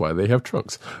that's why they have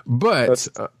trunks. But that's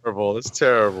terrible. It's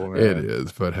terrible, man. It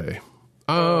is. But hey.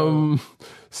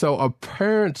 So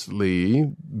apparently,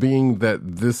 being that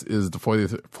this is the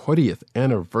 40th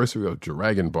anniversary of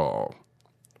Dragon Ball,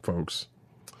 folks,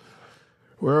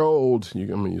 we're old.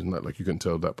 It's not like you can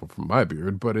tell that from my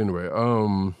beard, but anyway,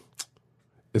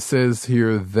 it says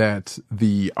here that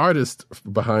the artist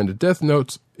behind the Death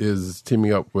Note is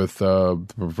teaming up with the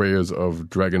purveyors of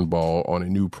Dragon Ball on a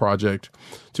new project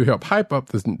to help hype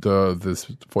up this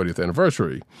 40th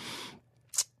anniversary.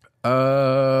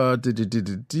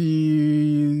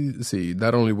 See,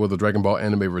 not only will the Dragon Ball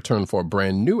anime return for a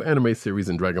brand new anime series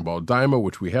in Dragon Ball Daima,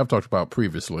 which we have talked about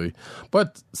previously,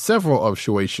 but several of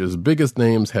Shueisha's biggest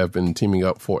names have been teaming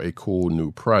up for a cool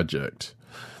new project.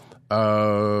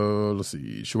 Let's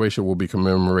see. Shueisha will be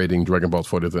commemorating Dragon Ball's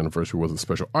 40th anniversary with a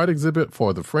special art exhibit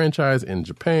for the franchise in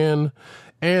Japan,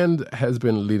 and has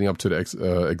been leading up to the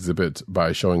exhibit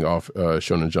by showing off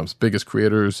Shonen Jump's biggest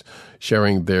creators,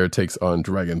 sharing their takes on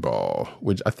Dragon Ball,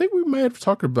 which I think we may have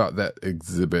talked about that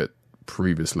exhibit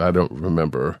previously. I don't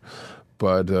remember.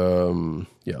 But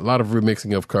yeah, a lot of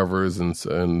remixing of covers and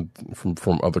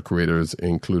from other creators,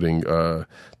 including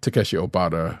Takeshi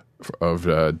Obata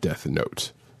of Death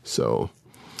Note. So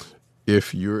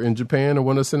if you're in Japan and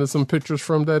want to send us some pictures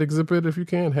from that exhibit, if you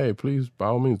can, hey, please, by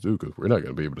all means do, because we're not going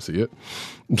to be able to see it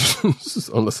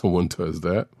unless someone does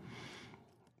that.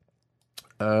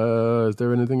 Is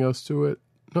there anything else to it?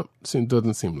 Nope,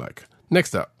 doesn't seem like.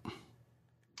 Next up.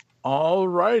 All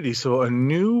righty. So a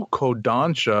new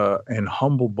Kodansha and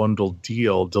Humble Bundle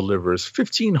deal delivers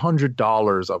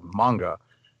 $1,500 of manga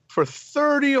for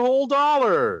 $30 whole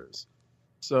dollars.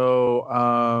 So,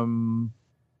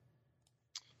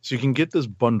 so you can get this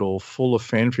bundle full of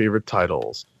fan favorite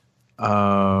titles.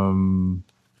 So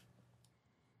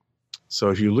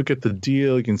if you look at the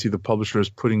deal, you can see the publisher is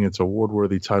putting its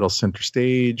award-worthy title center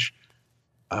stage.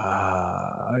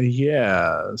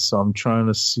 Yeah. So I'm trying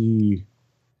to see.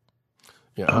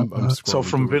 Yeah. I'm so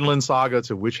from Vinland Saga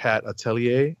to Witch Hat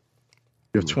Atelier, you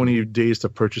have 20 days to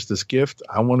purchase this gift.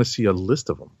 I want to see a list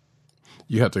of them.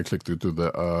 You have to click through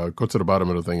the go to the bottom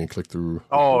of the thing and click through.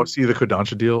 Oh, see the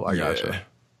Kodansha deal? I gotcha.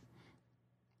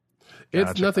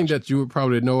 It's nothing that you would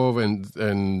probably know of,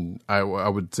 and I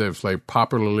would say it's like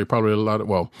popularly, probably a lot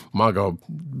of, manga,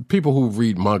 people who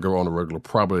read manga on a regular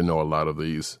probably know a lot of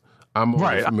these. I'm only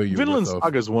Right. familiar Vinland with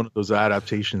Saga is one of those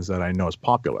adaptations that I know is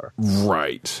popular.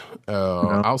 right.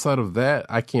 Outside of that,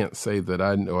 I can't say that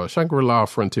I know. Shangri-La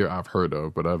Frontier I've heard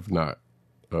of, but I've not.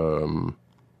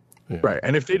 Right.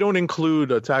 And if they don't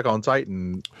include Attack on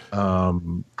Titan, Is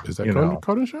that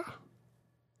Kodansha?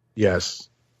 Yes.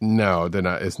 No, they're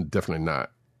not. It's definitely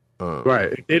not.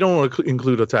 Right. If they don't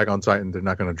include Attack on Titan, they're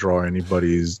not going to draw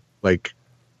anybody's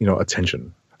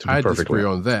attention. To be I perfectly disagree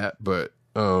on that, but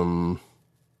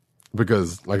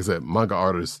because, like I said, manga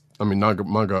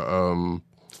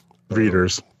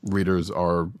readers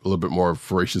are a little bit more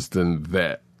voracious than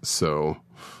that. So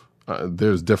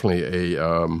there's definitely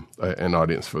an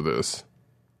audience for this,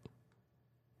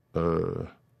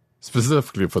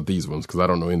 specifically for these ones, because I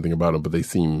don't know anything about them, but they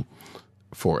seem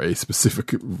for a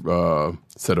specific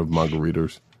set of manga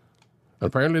readers.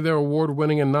 Apparently, they're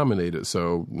award-winning and nominated,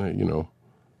 so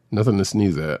nothing to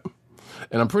sneeze at.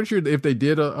 And I'm pretty sure if they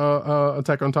did a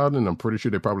Attack on Titan, and I'm pretty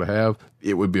sure they probably have,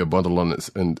 it would be a bundle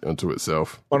unto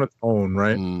itself. On its own,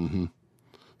 right? Mm-hmm.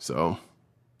 So,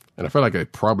 and I feel like I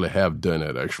probably have done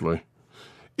it, actually.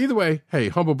 Either way, hey,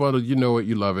 Humble Bundle, you know it,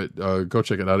 you love it. Go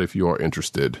check it out if you are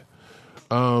interested.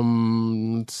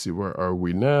 Let's see, where are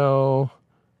we now?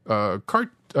 Comic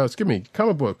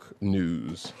book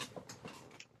news.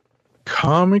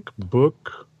 Comic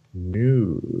book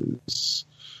news.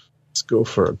 Let's go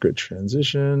for a good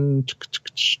transition.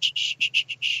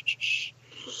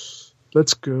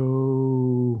 Let's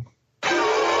go.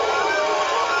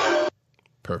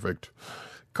 Perfect.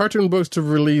 Cartoon Books to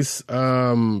release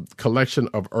collection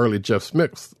of early Jeff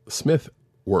Smith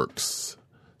works.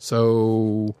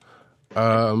 So,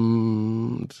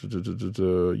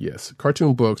 yes,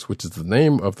 Cartoon Books, which is the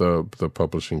name of the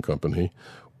publishing company,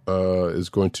 is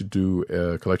going to do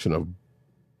a collection of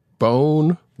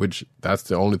Bone, which that's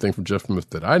the only thing from Jeff Smith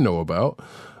that I know about.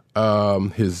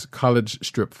 His college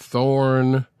strip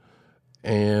Thorn,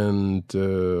 and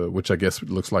which I guess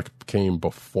looks like came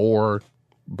before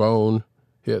Bone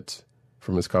hit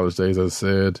from his college days, as I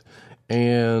said.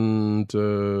 And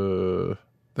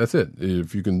that's it.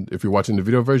 If you're watching the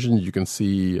video version, you can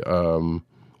see a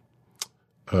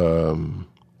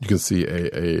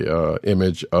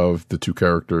image of the two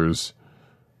characters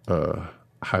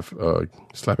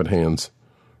slapping hands.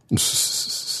 And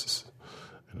actually,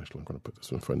 I'm going to put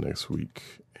this one for next week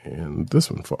and this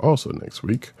one for also next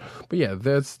week. But yeah,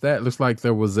 that looks like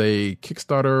there was a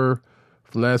Kickstarter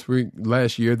from last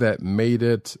year that made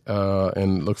it,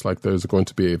 and looks like there's going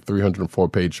to be a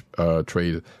 304-page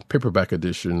trade paperback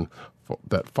edition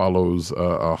that follows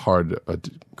a hard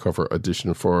cover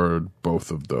edition for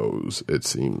both of those, it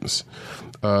seems.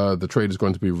 The trade is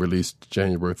going to be released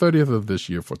January 30th of this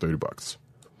year for $30.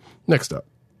 Next up.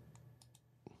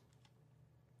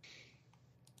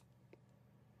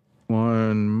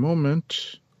 One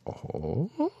moment.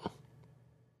 Oh.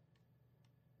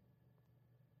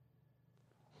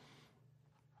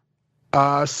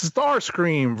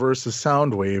 Starscream versus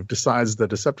Soundwave decides the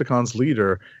Decepticons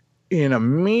leader in a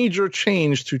major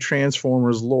change to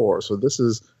Transformers lore. So this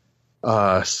is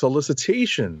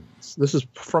solicitations. This is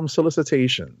from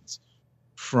solicitations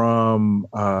from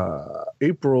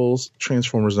April's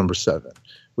Transformers number 7,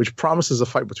 which promises a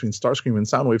fight between Starscream and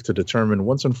Soundwave to determine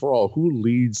once and for all who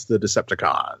leads the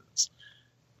Decepticons.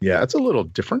 Yeah, it's a little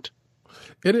different.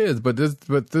 It is, but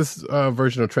this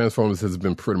version of Transformers has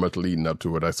been pretty much leading up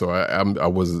to it. So I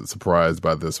wasn't surprised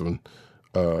by this one,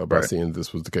 seeing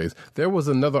this was the case. There was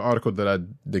another article that I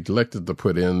neglected to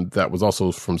put in that was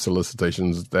also from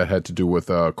solicitations that had to do with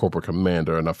Corporate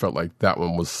Commander, and I felt like that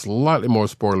one was slightly more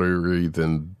spoilery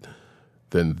than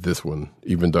this one,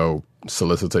 even though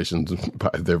solicitations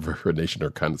by their very nation are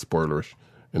kind of spoilerish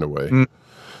in a way.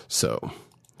 So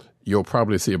you'll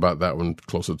probably see about that one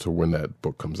closer to when that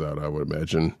book comes out, I would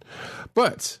imagine.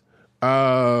 But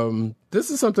this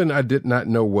is something I did not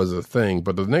know was a thing,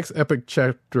 but the next epic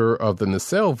chapter of the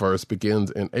Nacelle-verse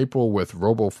begins in April with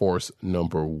RoboForce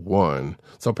number 1.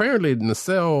 So apparently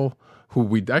Nacelle, who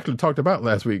we actually talked about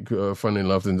last week, funny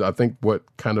enough, and I think what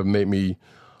kind of made me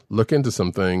look into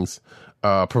some things,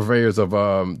 purveyors of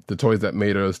the toys that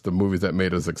made us, the movies that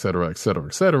made us, et cetera, et cetera,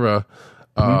 et cetera,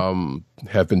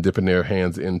 have been dipping their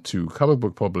hands into comic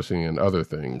book publishing and other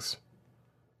things,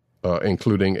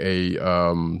 including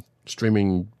a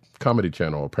streaming comedy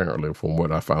channel, apparently, from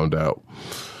what I found out.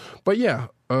 But yeah,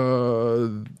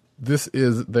 this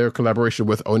is their collaboration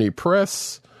with Oni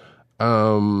Press,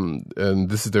 and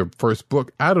this is their first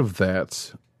book out of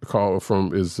that.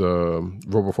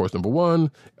 RoboForce number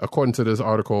 1. According to this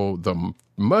article, the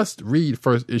must-read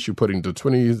first issue putting the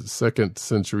 22nd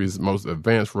century's most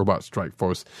advanced robot strike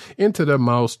force into the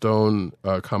milestone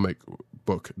comic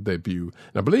book debut.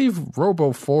 And I believe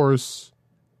RoboForce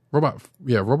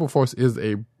is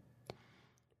a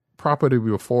property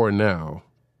before now.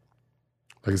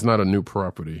 Like, it's not a new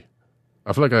property.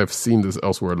 I feel like I've seen this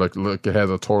elsewhere. Like it has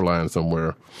a tour line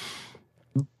somewhere,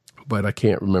 but I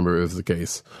can't remember if it's the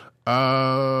case.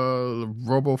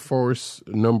 RoboForce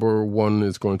number 1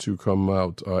 is going to come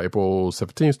out April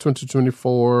 17th,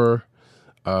 2024.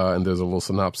 And there's a little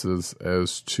synopsis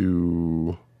as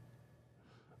to...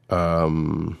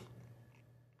 there's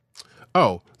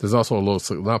also a little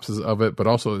synopsis of it, but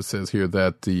also it says here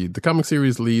that the comic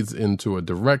series leads into a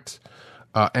direct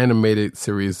animated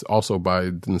series also by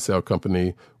the Nacelle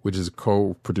Company, which is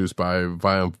co-produced by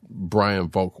Brian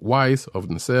Volk Weiss of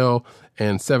Nacelle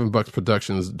and $7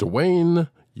 Productions. Dwayne,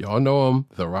 y'all know him,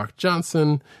 The Rock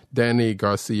Johnson, Danny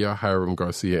Garcia, Hiram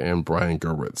Garcia, and Brian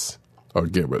Gerwitz.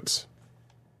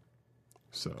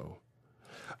 So,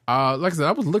 like I said,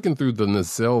 I was looking through the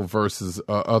Nacelle versus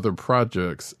other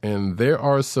projects, and there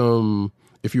are some,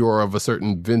 if you are of a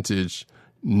certain vintage,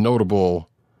 notable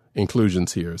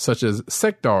inclusions here, such as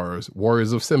Sectars,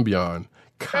 Warriors of Symbion,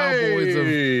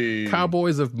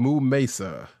 Cowboys of Moo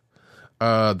Mesa.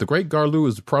 The Great Garloo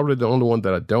is probably the only one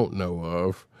that I don't know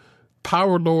of.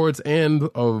 Power Lords and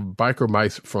Biker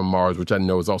Mice from Mars, which I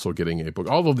know is also getting a book.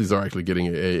 All of these are actually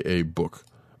getting a book.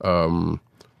 But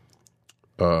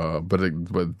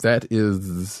that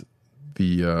is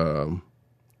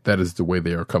the way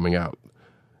they are coming out.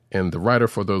 And the writer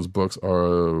for those books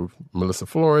are Melissa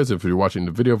Flores. If you're watching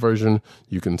the video version,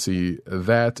 you can see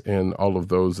that and all of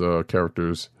those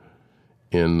characters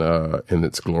in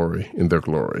their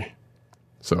glory.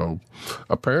 So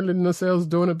apparently Nacelle's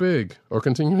doing it big, or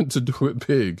continuing to do it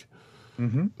big.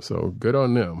 Mm-hmm. So good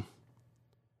on them.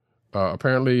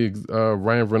 Apparently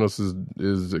Ryan Reynolds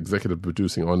is executive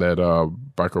producing on that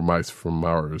Biker Mice from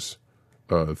Mars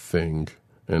thing,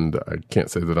 and I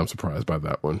can't say that I'm surprised by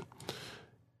that one.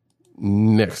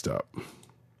 Next up,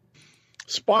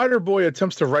 Spider-Boy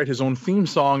attempts to write his own theme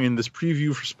song in this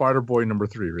preview for Spider-Boy number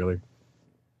 3. Really?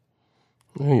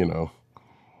 You know,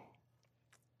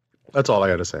 that's all I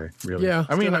got to say. Really? Yeah.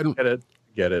 I mean, I get it.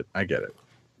 I get it.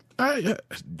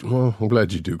 Well, I'm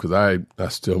glad you do, because I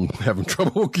still am having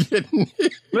trouble getting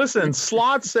it. Listen,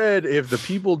 Slot said if the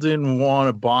people didn't want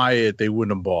to buy it, they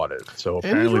wouldn't have bought it. So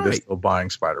apparently they're still buying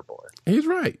Spider-Boy. He's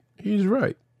right.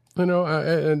 You know,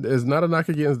 and it's not a knock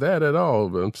against that at all,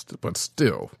 but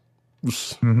still,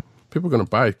 people are going to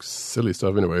buy silly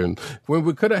stuff anyway. And when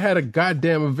we could have had a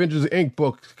goddamn Avengers Inc.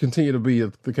 book continue to be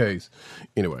the case.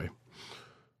 Anyway.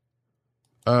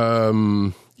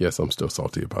 Yes, I'm still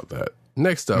salty about that.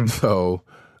 Next up, though,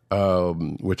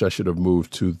 which I should have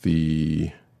moved to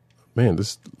the... Man,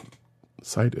 this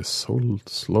site is so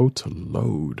slow to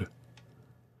load.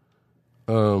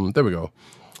 There we go.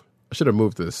 I should have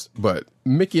moved this, but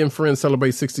Mickey and Friends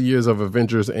celebrate 60 years of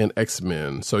Avengers and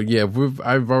X-Men. So yeah,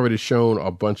 I've already shown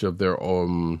a bunch of their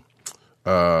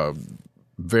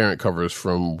variant covers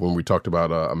from when we talked about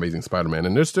Amazing Spider-Man,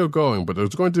 and they're still going, but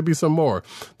there's going to be some more.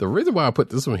 The reason why I put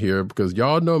this one here, because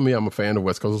y'all know me, I'm a fan of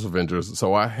West Coast Avengers,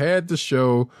 so I had to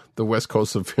show the West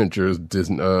Coast Avengers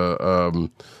Disney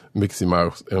Mickey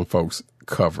Mouse and folks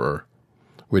cover,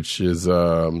 which is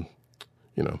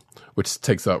which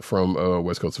takes up from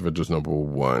West Coast Avengers number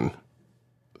 1.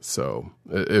 So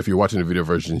if you're watching the video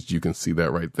versions, you can see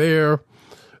that right there,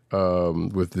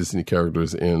 with Disney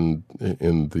characters in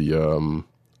the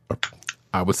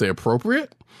I would say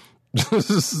appropriate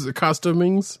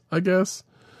costumings, I guess.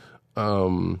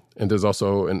 And there's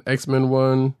also an X-Men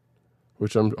one,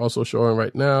 which I'm also showing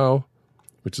right now,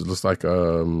 which looks like I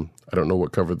don't know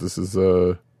what cover this is.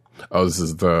 This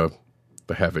is the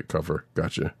Havoc cover.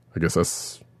 Gotcha. I guess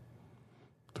that's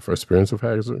the first appearance of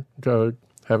Havoc.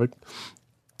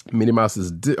 Minnie Mouse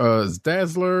is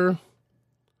Dazzler,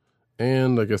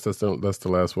 and I guess that's the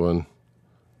last one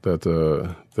that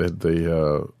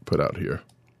they put out here.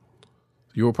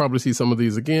 You will probably see some of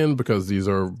these again, because these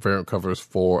are variant covers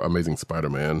for Amazing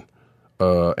Spider-Man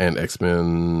and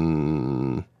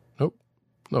X-Men. Nope,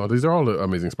 no, these are all the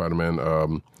Amazing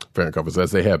Spider-Man variant covers,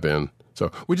 as they have been. So,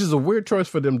 which is a weird choice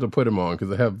for them to put them on,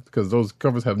 because those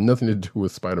covers have nothing to do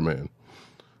with Spider-Man.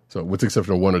 So, with the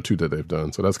exception of 1 or 2 that they've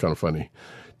done. So that's kind of funny.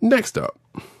 Next up.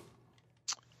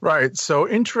 Right. So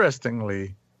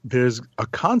interestingly, there's a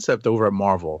concept over at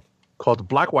Marvel called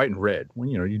Black, White, and Red. When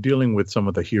you're dealing with some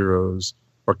of the heroes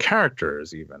or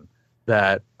characters even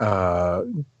that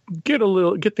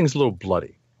get things a little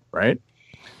bloody, right?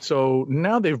 So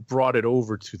now they've brought it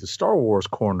over to the Star Wars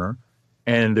corner,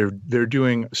 and they're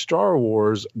doing Star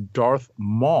Wars Darth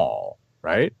Maul,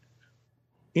 right?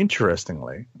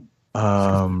 Interestingly,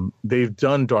 They've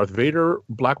done Darth Vader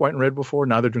black, white, and red before.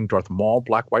 Now they're doing Darth Maul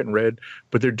black, white, and red,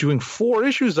 but they're doing 4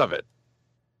 issues of it.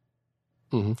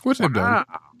 Which they've done.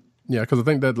 Yeah, because I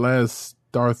think that last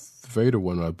Darth Vader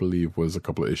one, I believe, was a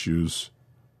couple of issues.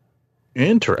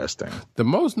 Interesting. The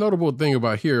most notable thing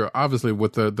about here, obviously,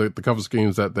 with the cover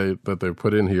schemes that they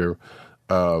put in here,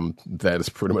 that is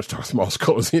pretty much Darth Maul's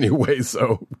colors anyway.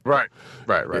 So right.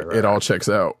 It all checks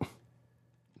out.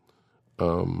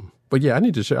 But yeah, I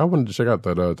wanted to check out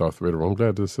that Darth Vader one. I'm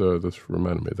glad this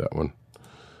reminded me of that one.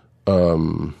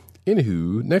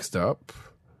 Anywho, next up,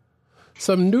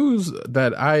 some news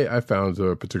that I found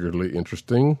particularly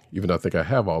interesting, even though I think I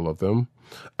have all of them.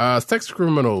 Sex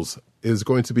Criminals is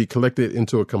going to be collected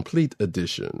into a complete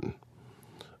edition.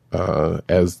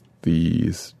 As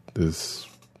this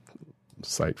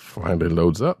site finally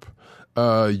loads up,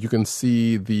 you can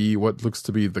see what looks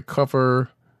to be the cover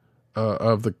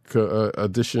of the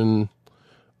edition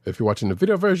if you're watching the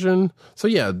video version. So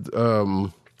yeah,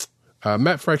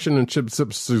 Matt Fraction and Chip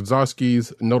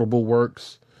Zdarsky's notable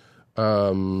works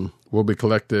will be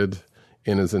collected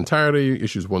in its entirety,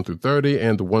 issues 1 through 30,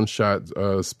 and the one-shot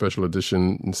special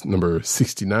edition number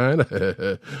 69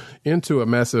 into a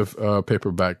massive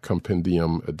paperback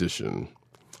compendium edition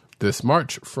this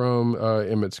March from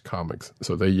Image Comics.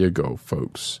 So there you go,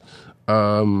 folks.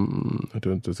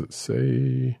 Does it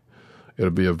say? It'll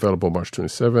be available March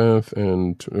 27th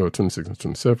and 26th and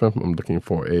 27th. I'm looking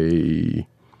for a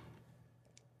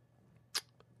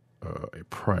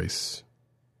price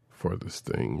for this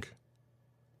thing.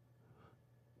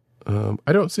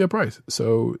 I don't see a price,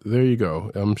 so there you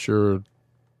go. I'm sure,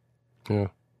 yeah,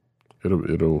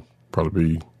 it'll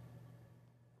probably be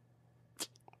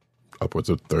upwards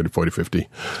of 30, 40, 50.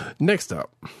 Next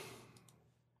up.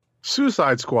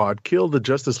 Suicide Squad Kill the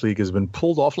Justice League has been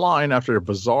pulled offline after a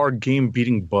bizarre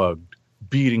game-beating bug.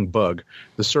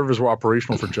 The servers were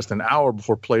operational for just an hour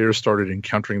before players started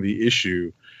encountering the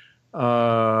issue.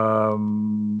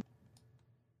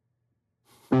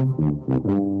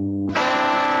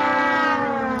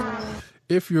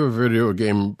 If you're a video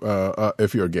game,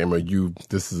 if you're a gamer,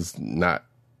 this is not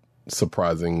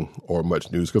surprising or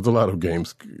much news because a lot of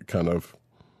games kind of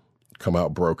come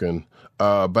out broken.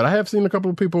 But I have seen a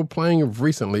couple of people playing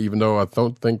recently, even though I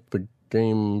don't think the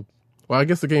game. Well, I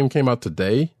guess the game came out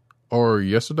today or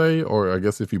yesterday, or I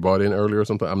guess if you bought in earlier or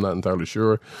something. I'm not entirely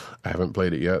sure. I haven't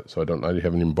played it yet, so I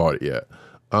haven't even bought it yet.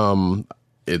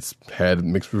 It's had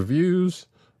mixed reviews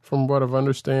from what I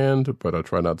understand, but I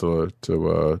try not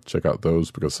to check out those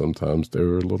because sometimes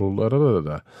they're a little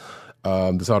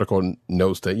This article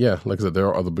notes that, yeah, like I said, there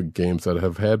are other big games that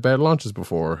have had bad launches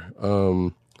before.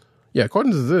 Yeah,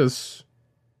 according to this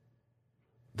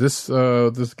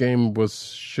game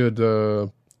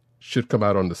should come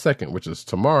out on the 2nd, which is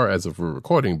tomorrow as of we're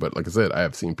recording. But like I said, I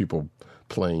have seen people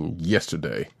playing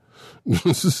yesterday,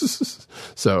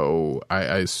 so I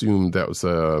assume that was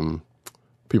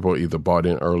people either bought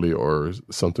in early or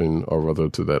something or other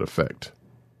to that effect.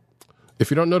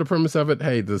 If you don't know the premise of it,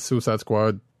 hey, the Suicide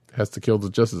Squad has to kill the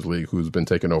Justice League, who's been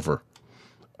taken over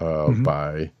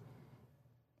by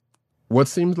what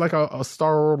seems like a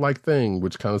Star-like thing,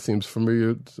 which kind of seems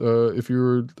familiar if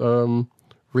you're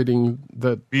reading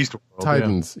that Beast World,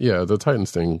 Titans. Yeah, the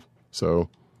Titans thing. So,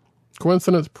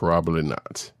 coincidence? Probably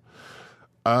not.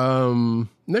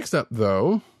 Next up,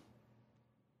 though.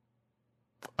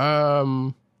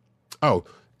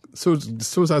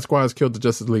 Suicide Squad's Killed the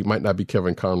Justice League might not be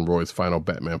Kevin Conroy's final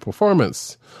Batman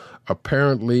performance.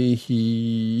 Apparently,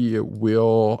 he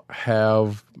will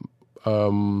have,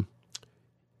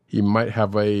 he might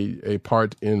have a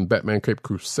part in Batman Cape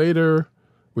Crusader,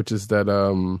 which is that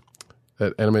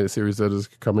animated series that is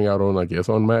coming out on, I guess,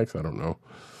 on Max. I don't know.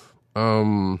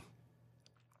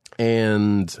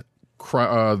 And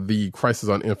the Crisis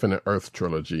on Infinite Earth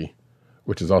trilogy,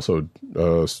 which is also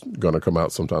going to come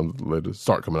out sometime later,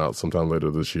 sometime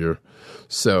later this year.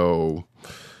 So,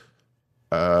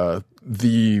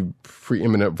 the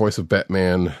preeminent voice of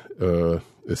Batman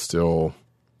is still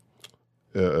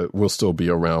will still be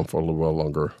around for a little while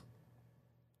longer,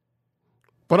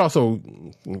 but also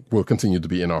will continue to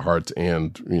be in our hearts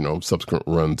and subsequent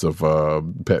runs of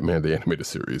Batman the Animated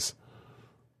Series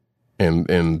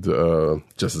and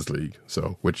Justice League.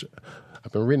 So, which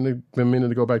I've been meaning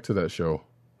to go back to that show.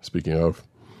 Speaking of,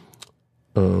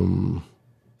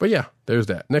 but yeah, there's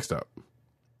that. Next up.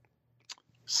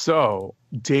 So,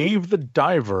 Dave the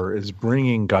Diver is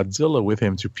bringing Godzilla with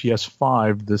him to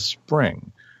PS5 this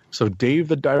spring. So, Dave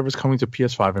the Diver is coming to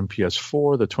PS5 and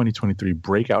PS4. The 2023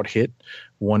 breakout hit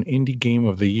won Indie Game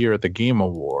of the Year at the Game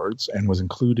Awards and was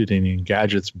included in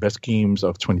Engadget's Best Games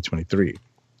of 2023.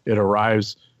 It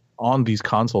arrives on these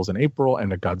consoles in April,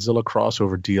 and a Godzilla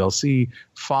crossover DLC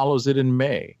follows it in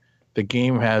May. The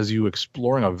game has you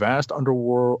exploring a vast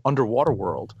underwater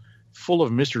world full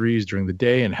of mysteries during the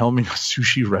day and helming a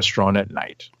sushi restaurant at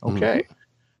night. Okay.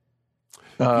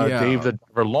 Dave the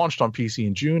Diver launched on PC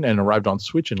in June and arrived on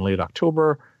Switch in late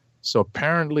October. So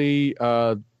apparently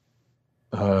the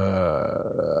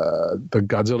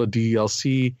Godzilla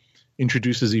DLC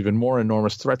introduces even more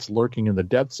enormous threats lurking in the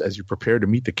depths as you prepare to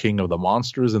meet the king of the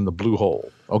monsters in the blue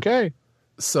hole. Okay.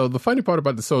 So the funny part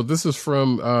about this, so this is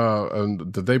from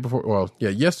the day before,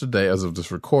 yesterday as of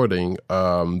this recording,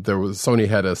 Sony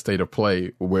had a state of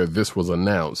play where this was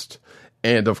announced.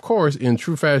 And of course, in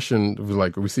true fashion, it was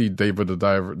like we see Dave the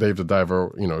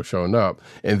Diver, showing up,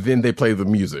 and then they play the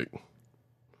music.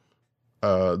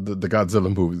 The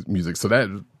Godzilla movie music. So that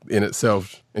in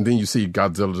itself, and then you see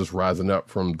Godzilla just rising up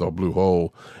from the blue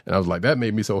hole. And I was like, that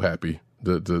made me so happy.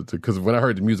 Because when I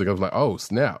heard the music, I was like, oh,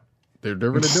 snap. They're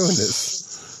really doing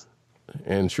this.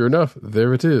 And sure enough,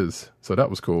 there it is. So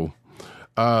that was cool.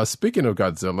 Speaking of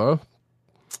Godzilla,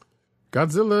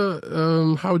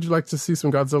 how would you like to see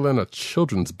some Godzilla in a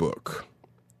children's book?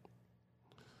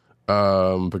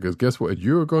 Because guess what?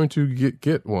 You're going to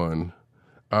get one.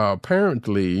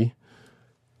 Apparently,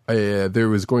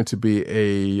 there is going to be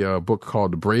a book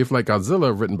called Brave Like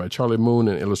Godzilla, written by Charlie Moon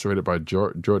and illustrated by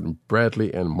Jordan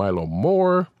Bradley and Milo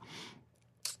Moore,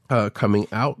 coming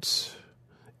out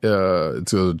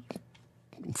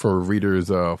for readers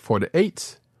 4 to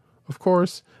 8, of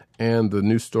course. And the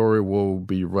new story will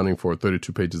be running for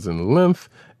 32 pages in length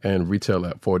and retail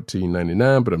at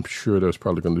 $14.99, but I'm sure there's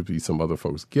probably going to be some other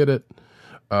folks get it.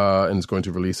 And it's going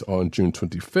to release on June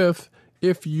 25th.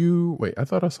 I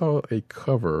thought I saw a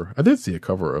cover. I did see a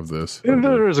cover of this. Yeah,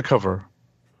 there is a cover.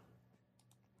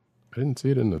 I didn't see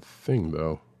it in the thing,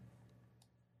 though.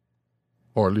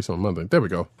 Or at least on Monday. There we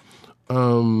go.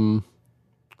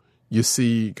 You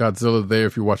see Godzilla there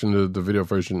if you're watching the video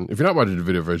version. If you're not watching the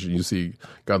video version, you see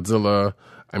Godzilla.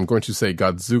 I'm going to say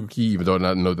Godzuki, even though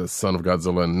I know the son of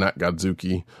Godzilla and not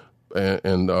Godzuki.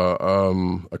 And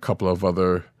a couple of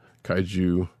other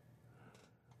kaiju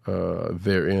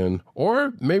therein.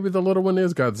 Or maybe the little one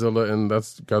is Godzilla and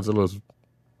that's Godzilla's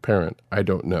parent. I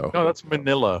don't know. No, that's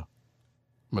Manila.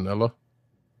 Manila?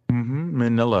 Mm-hmm.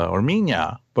 Manila or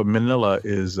Minya. But Manila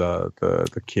is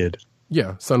the kid.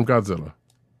 Yeah, son of Godzilla.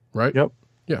 Right? Yep.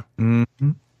 Yeah.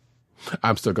 Mm-hmm.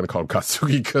 I'm still going to call him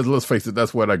Katsuki because let's face it,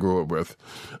 that's what I grew up with.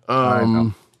 I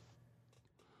know.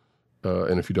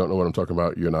 And if you don't know what I'm talking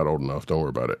about, you're not old enough. Don't worry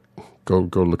about it. Go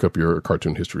look up your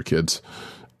cartoon history, kids.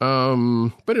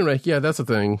 But anyway, yeah, that's the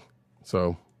thing.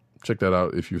 So check that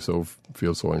out if you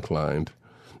feel so inclined.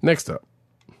 Next up.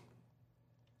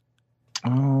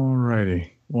 Alrighty.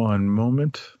 One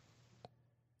moment.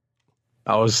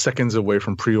 I was seconds away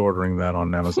from pre-ordering that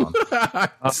on Amazon.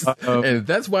 And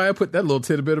that's why I put that little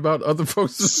tidbit about other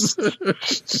folks.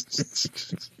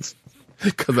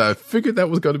 Because I figured that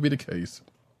was going to be the case.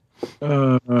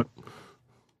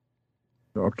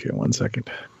 Okay, 1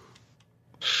 second.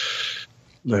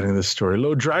 Letting this story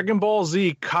load. Dragon Ball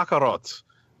Z Kakarot,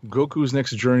 Goku's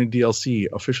Next Journey DLC,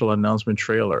 official announcement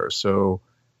trailer. So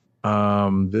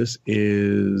this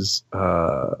is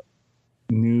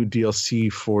new DLC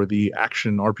for the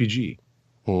action RPG.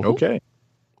 Mm-hmm. Okay.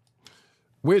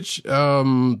 Which,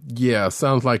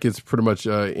 sounds like it's pretty much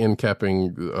end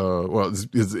capping.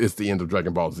 It's the end of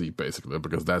Dragon Ball Z, basically,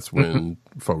 because that's when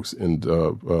folks end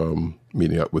up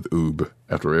meeting up with Oob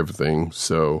after everything.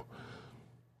 So,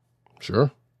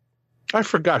 sure. I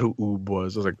forgot who Oob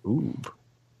was. I was like, Oob.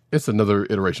 It's another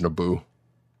iteration of Boo.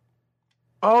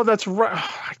 Oh, that's right.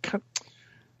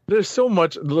 There's so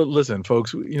much. Listen,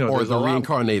 folks. Or the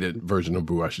reincarnated version of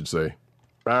Boo, I should say.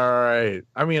 All right.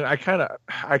 I mean, I kind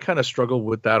of struggle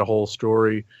with that whole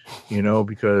story,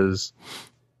 because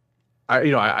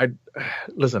I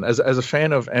listen as a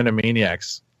fan of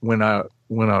Animaniacs. When I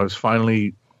was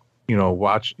finally,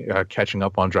 catching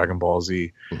up on Dragon Ball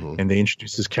Z, and they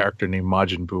introduced this character named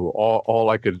Majin Buu, all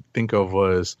I could think of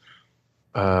was,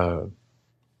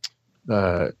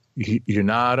 you're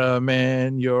not a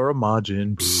man, you're a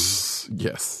Majin Buu.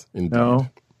 Yes, indeed. No?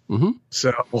 Mm-hmm.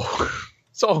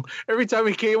 So every time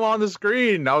he came on the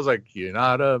screen, I was like, you're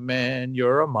not a man,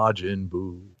 you're a Majin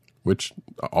Buu. Which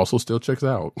also still checks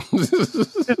out.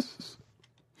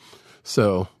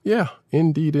 So, yeah,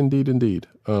 indeed.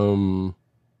 Wow,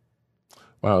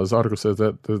 this article says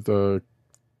that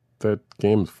that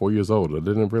game is 4 years old. I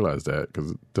didn't realize that because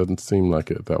it doesn't seem like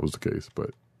that was the case, but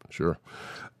sure.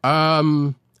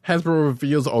 Hasbro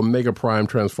reveals Omega Prime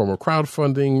Transformer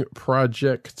crowdfunding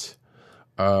project.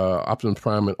 Optimus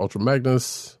Prime and Ultra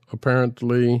Magnus,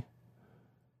 apparently.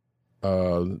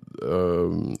 and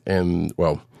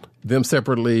well, them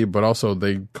separately, but also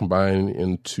they combine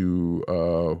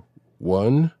into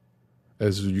one,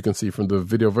 as you can see from the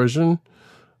video version,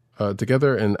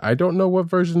 together. And I don't know what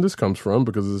version this comes from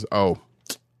because it's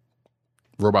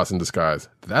Robots in Disguise.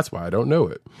 That's why I don't know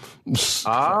it. Because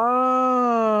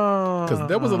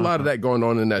there was a lot of that going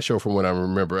on in that show from what I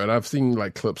remember. And I've seen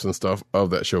like clips and stuff of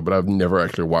that show, but I've never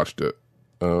actually watched it.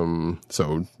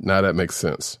 So now that makes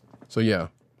sense. So yeah,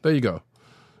 there you go.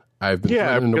 I've been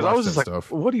planning to watch I was just like,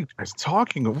 stuff. what are you guys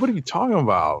talking? What are you talking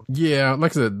about? Yeah,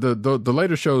 like I said, the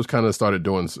later shows kind of started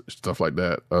doing stuff like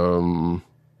that. And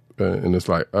it's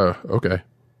like, okay.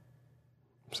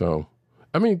 So,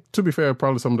 I mean, to be fair,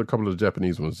 probably a couple of the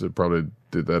Japanese ones that probably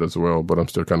did that as well, but I'm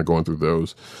still kind of going through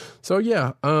those. So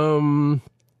yeah,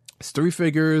 it's 3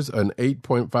 figures, an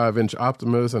 8.5-inch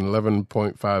Optimus, an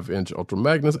 11.5-inch Ultra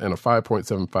Magnus, and a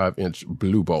 5.75-inch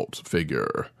Blue Bolt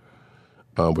figure,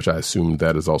 which I assume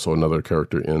that is also another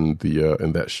character in the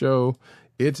in that show.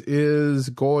 It is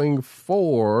going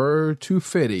for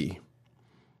 $250.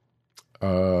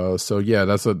 So yeah,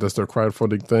 that's their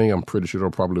crowdfunding thing. I'm pretty sure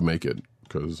they'll probably make it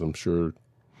because I'm sure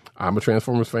I'm a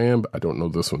Transformers fan, but I don't know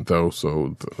this one though.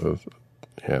 So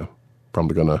yeah,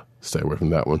 probably gonna stay away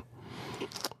from that one.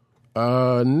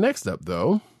 Next up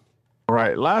though. All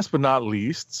right, last but not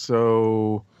least,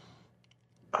 so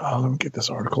let me get this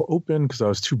article open because I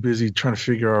was too busy trying to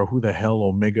figure out who the hell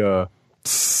Omega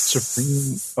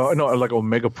Supreme, like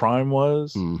Omega Prime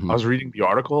was. Mm-hmm. I was reading the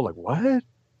article, like what?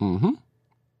 Mm-hmm.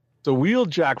 So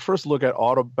Wheeljack, first look at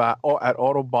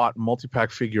Autobot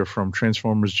multi-pack figure from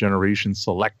Transformers Generation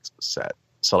Selects set.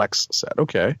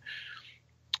 Okay.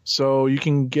 So you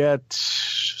can get,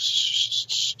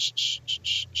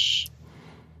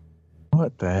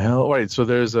 what the hell? All right, so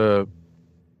there's I'm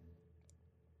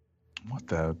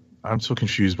so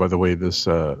confused by the way this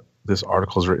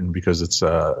article is written because it's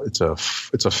a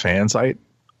fan site.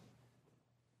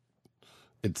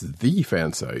 It's the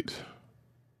fan site.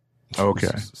 Okay.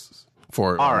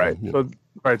 All right.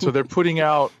 So they're putting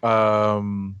out a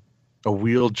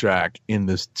Wheeljack in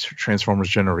this Transformers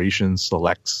Generation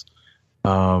Selects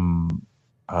group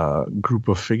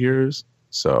of figures.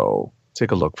 So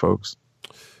take a look, folks.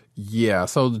 Yeah,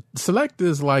 so Select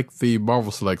is like the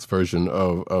Marvel Selects version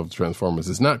of Transformers.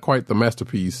 It's not quite the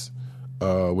Masterpiece,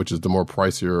 which is the more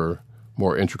pricier,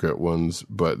 more intricate ones,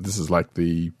 but this is like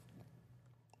the,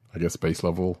 I guess, base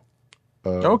level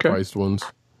priced ones.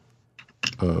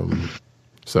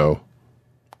 So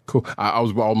cool. I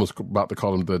was almost about to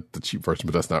call them the cheap version,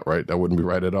 but that's not right. That wouldn't be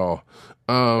right at all.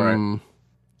 Right.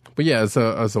 But yeah, it's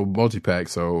a multi-pack,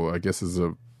 so I guess it's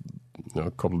a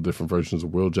couple of different versions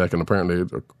of Wheeljack, and apparently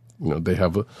they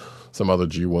have some other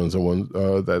G1s and ones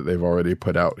that they've already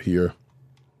put out here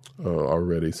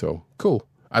already. So cool.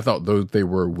 I thought they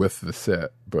were with the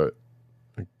set, but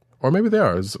or maybe they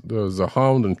are. There's a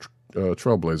Hound and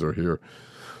Trailblazer here.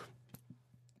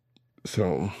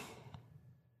 So,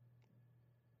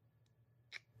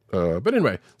 but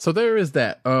anyway, so there is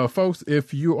that, folks.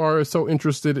 If you are so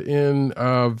interested in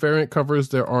variant covers,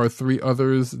 there are 3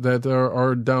 others that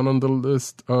are down on the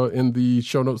list in the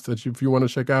show notes that if you want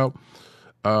to check out.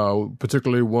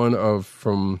 Particularly one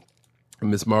from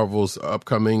Ms. Marvel's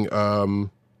upcoming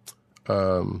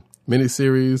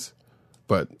miniseries.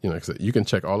 But like I said, you can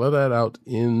check all of that out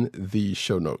in the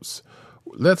show notes.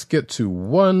 Let's get to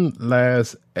one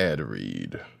last ad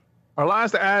read. Our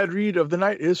last ad read of the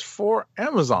night is for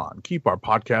Amazon. Keep our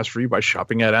podcast free by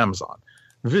shopping at Amazon.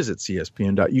 Visit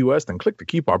cspn.us, then click the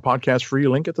Keep Our Podcast Free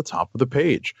link at the top of the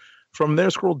page. From there,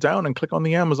 scroll down and click on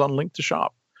the Amazon link to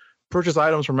shop. Purchase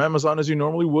items from Amazon as you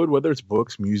normally would, whether it's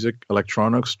books, music,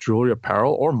 electronics, jewelry,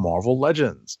 apparel, or Marvel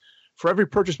Legends. For every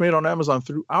purchase made on Amazon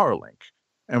through our link,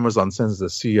 Amazon sends the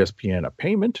CSPN a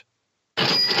payment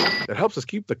that helps us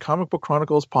keep the Comic Book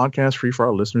Chronicles podcast free for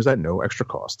our listeners at no extra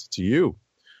cost to you.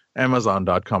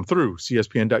 Amazon.com through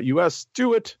CSPN.us.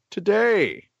 Do it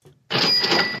today.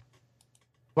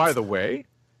 By the way,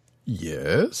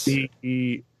 yes,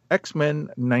 the X-Men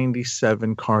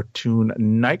 97 cartoon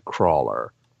Nightcrawler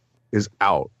is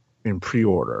out in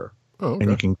pre-order. Oh, okay.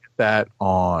 And you can get that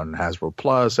on Hasbro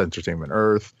Plus, Entertainment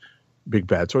Earth, Big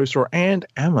Bad Toy Store, and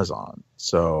Amazon.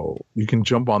 So you can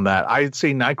jump on that. I'd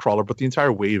say Nightcrawler, but the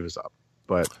entire wave is up.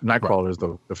 But Nightcrawler is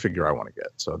the figure I want to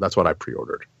get. So that's what I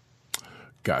pre-ordered.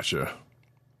 Gotcha.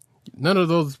 None of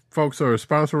those folks are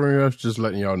sponsoring us, just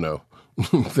letting y'all know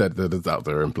that it's out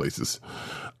there in places.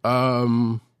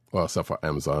 Well, except for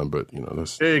Amazon, but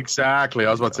that's exactly.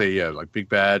 I was about to say, like Big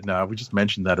Bad. No, we just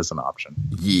mentioned that as an option.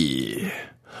 Yeah.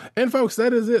 And folks,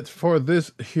 that is it for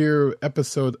this here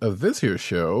episode of this here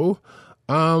show.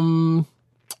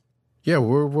 Yeah,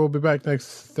 we'll be back next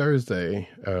Thursday.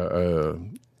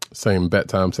 Same bat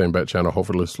time, same bat channel.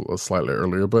 Hopefully slightly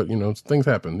earlier, but things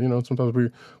happen.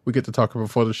 Sometimes we get to talk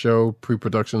before the show,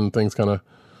 pre-production things kind of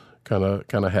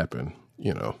happen.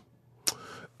 I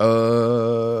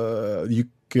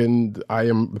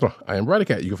am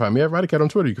Radicat. You can find me at Radicat on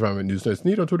Twitter. You can find me at News Nerds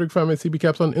Need on Twitter. You can find me at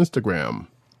CBCaps on Instagram.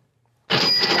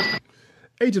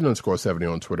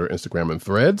 Agent_70 on Twitter, Instagram, and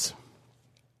Threads.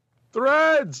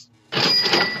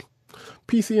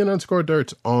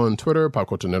 PCN_Dirt on Twitter,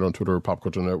 PopCultureNet on Twitter,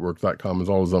 PopCultureNetwork.com is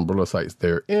all his umbrella sites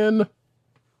therein.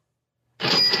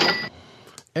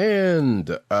 And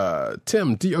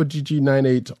Tim,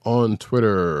 DOGG98 on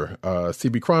Twitter,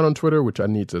 CB Cron on Twitter, which I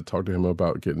need to talk to him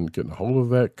about getting a hold of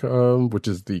that, which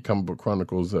is the Comic Book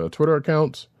Chronicles Twitter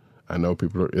account. I know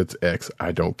it's X.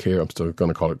 I don't care. I'm still going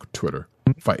to call it Twitter.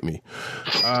 Fight me.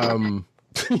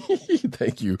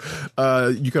 Thank you.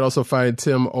 You can also find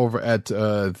Tim over at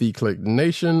The Click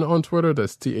Nation on Twitter.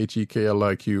 That's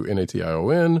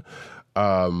TheClickNation.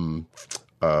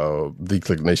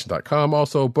 TheClickNation.com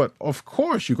also. But of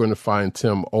course, you're going to find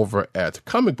Tim over at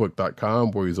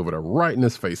comicbook.com, where he's over there writing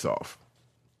his face off.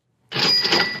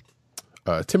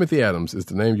 Timothy Adams is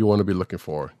the name you want to be looking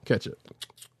for. Catch it.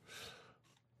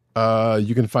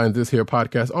 You can find this here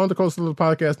podcast on the Coastal Little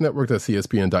Podcast Network. That's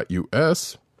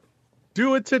CSPN.us.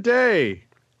 Do it today.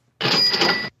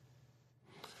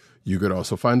 You could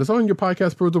also find us on your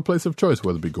podcast perusal place of choice,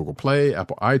 whether it be Google Play,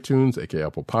 Apple iTunes, aka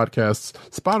Apple Podcasts,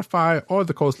 Spotify, or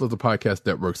the Coastal Little Podcast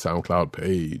Network SoundCloud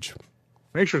page.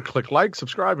 Make sure to click like,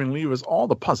 subscribe, and leave us all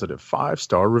the positive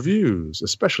 5-star reviews,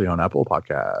 especially on Apple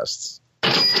Podcasts.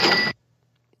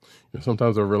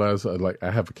 Sometimes I realize I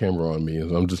have a camera on me,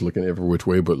 and I'm just looking every which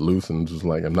way but loose, and just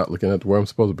I'm not looking at where I'm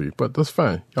supposed to be. But that's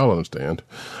fine. Y'all understand.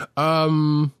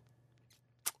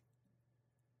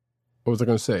 What was I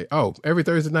going to say? Oh, every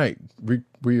Thursday night we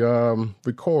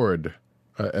record,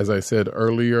 as I said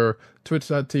earlier,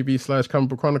 twitch.tv/Comic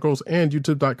Book Chronicles and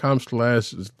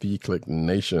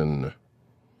youtube.com/TheClickNation.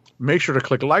 Make sure to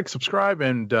click like, subscribe,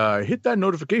 and hit that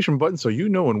notification button so you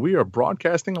know when we are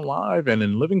broadcasting live and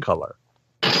in living color.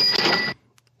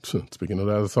 Speaking of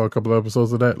that, I saw a couple of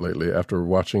episodes of that lately after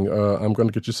watching I'm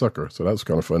Gonna Get You Sucker, so that was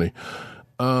kind of funny.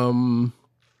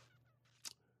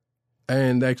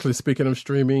 And actually, speaking of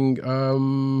streaming,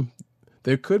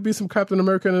 there could be some Captain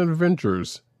America and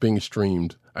Avengers being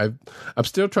streamed. I'm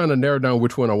still trying to narrow down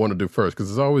which one I want to do first, because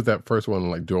there's always that first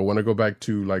one. Do I want to go back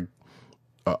to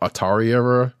Atari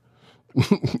era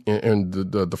and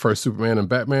the first Superman and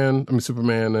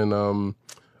Superman and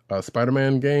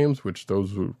Spider-Man games, which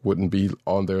those wouldn't be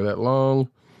on there that long.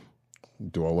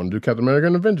 Do I want to do Captain America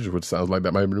and Avengers, which sounds like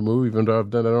that might be the move, even though I've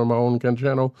done it on my own kind of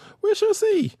channel? We shall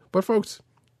see. But folks,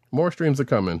 more streams are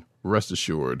coming, rest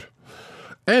assured.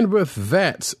 And with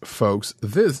that, folks,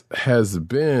 this has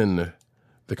been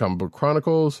the Comic Book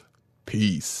Chronicles.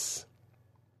 Peace.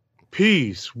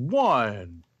 Peace.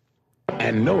 One.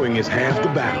 And knowing is half the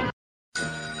battle.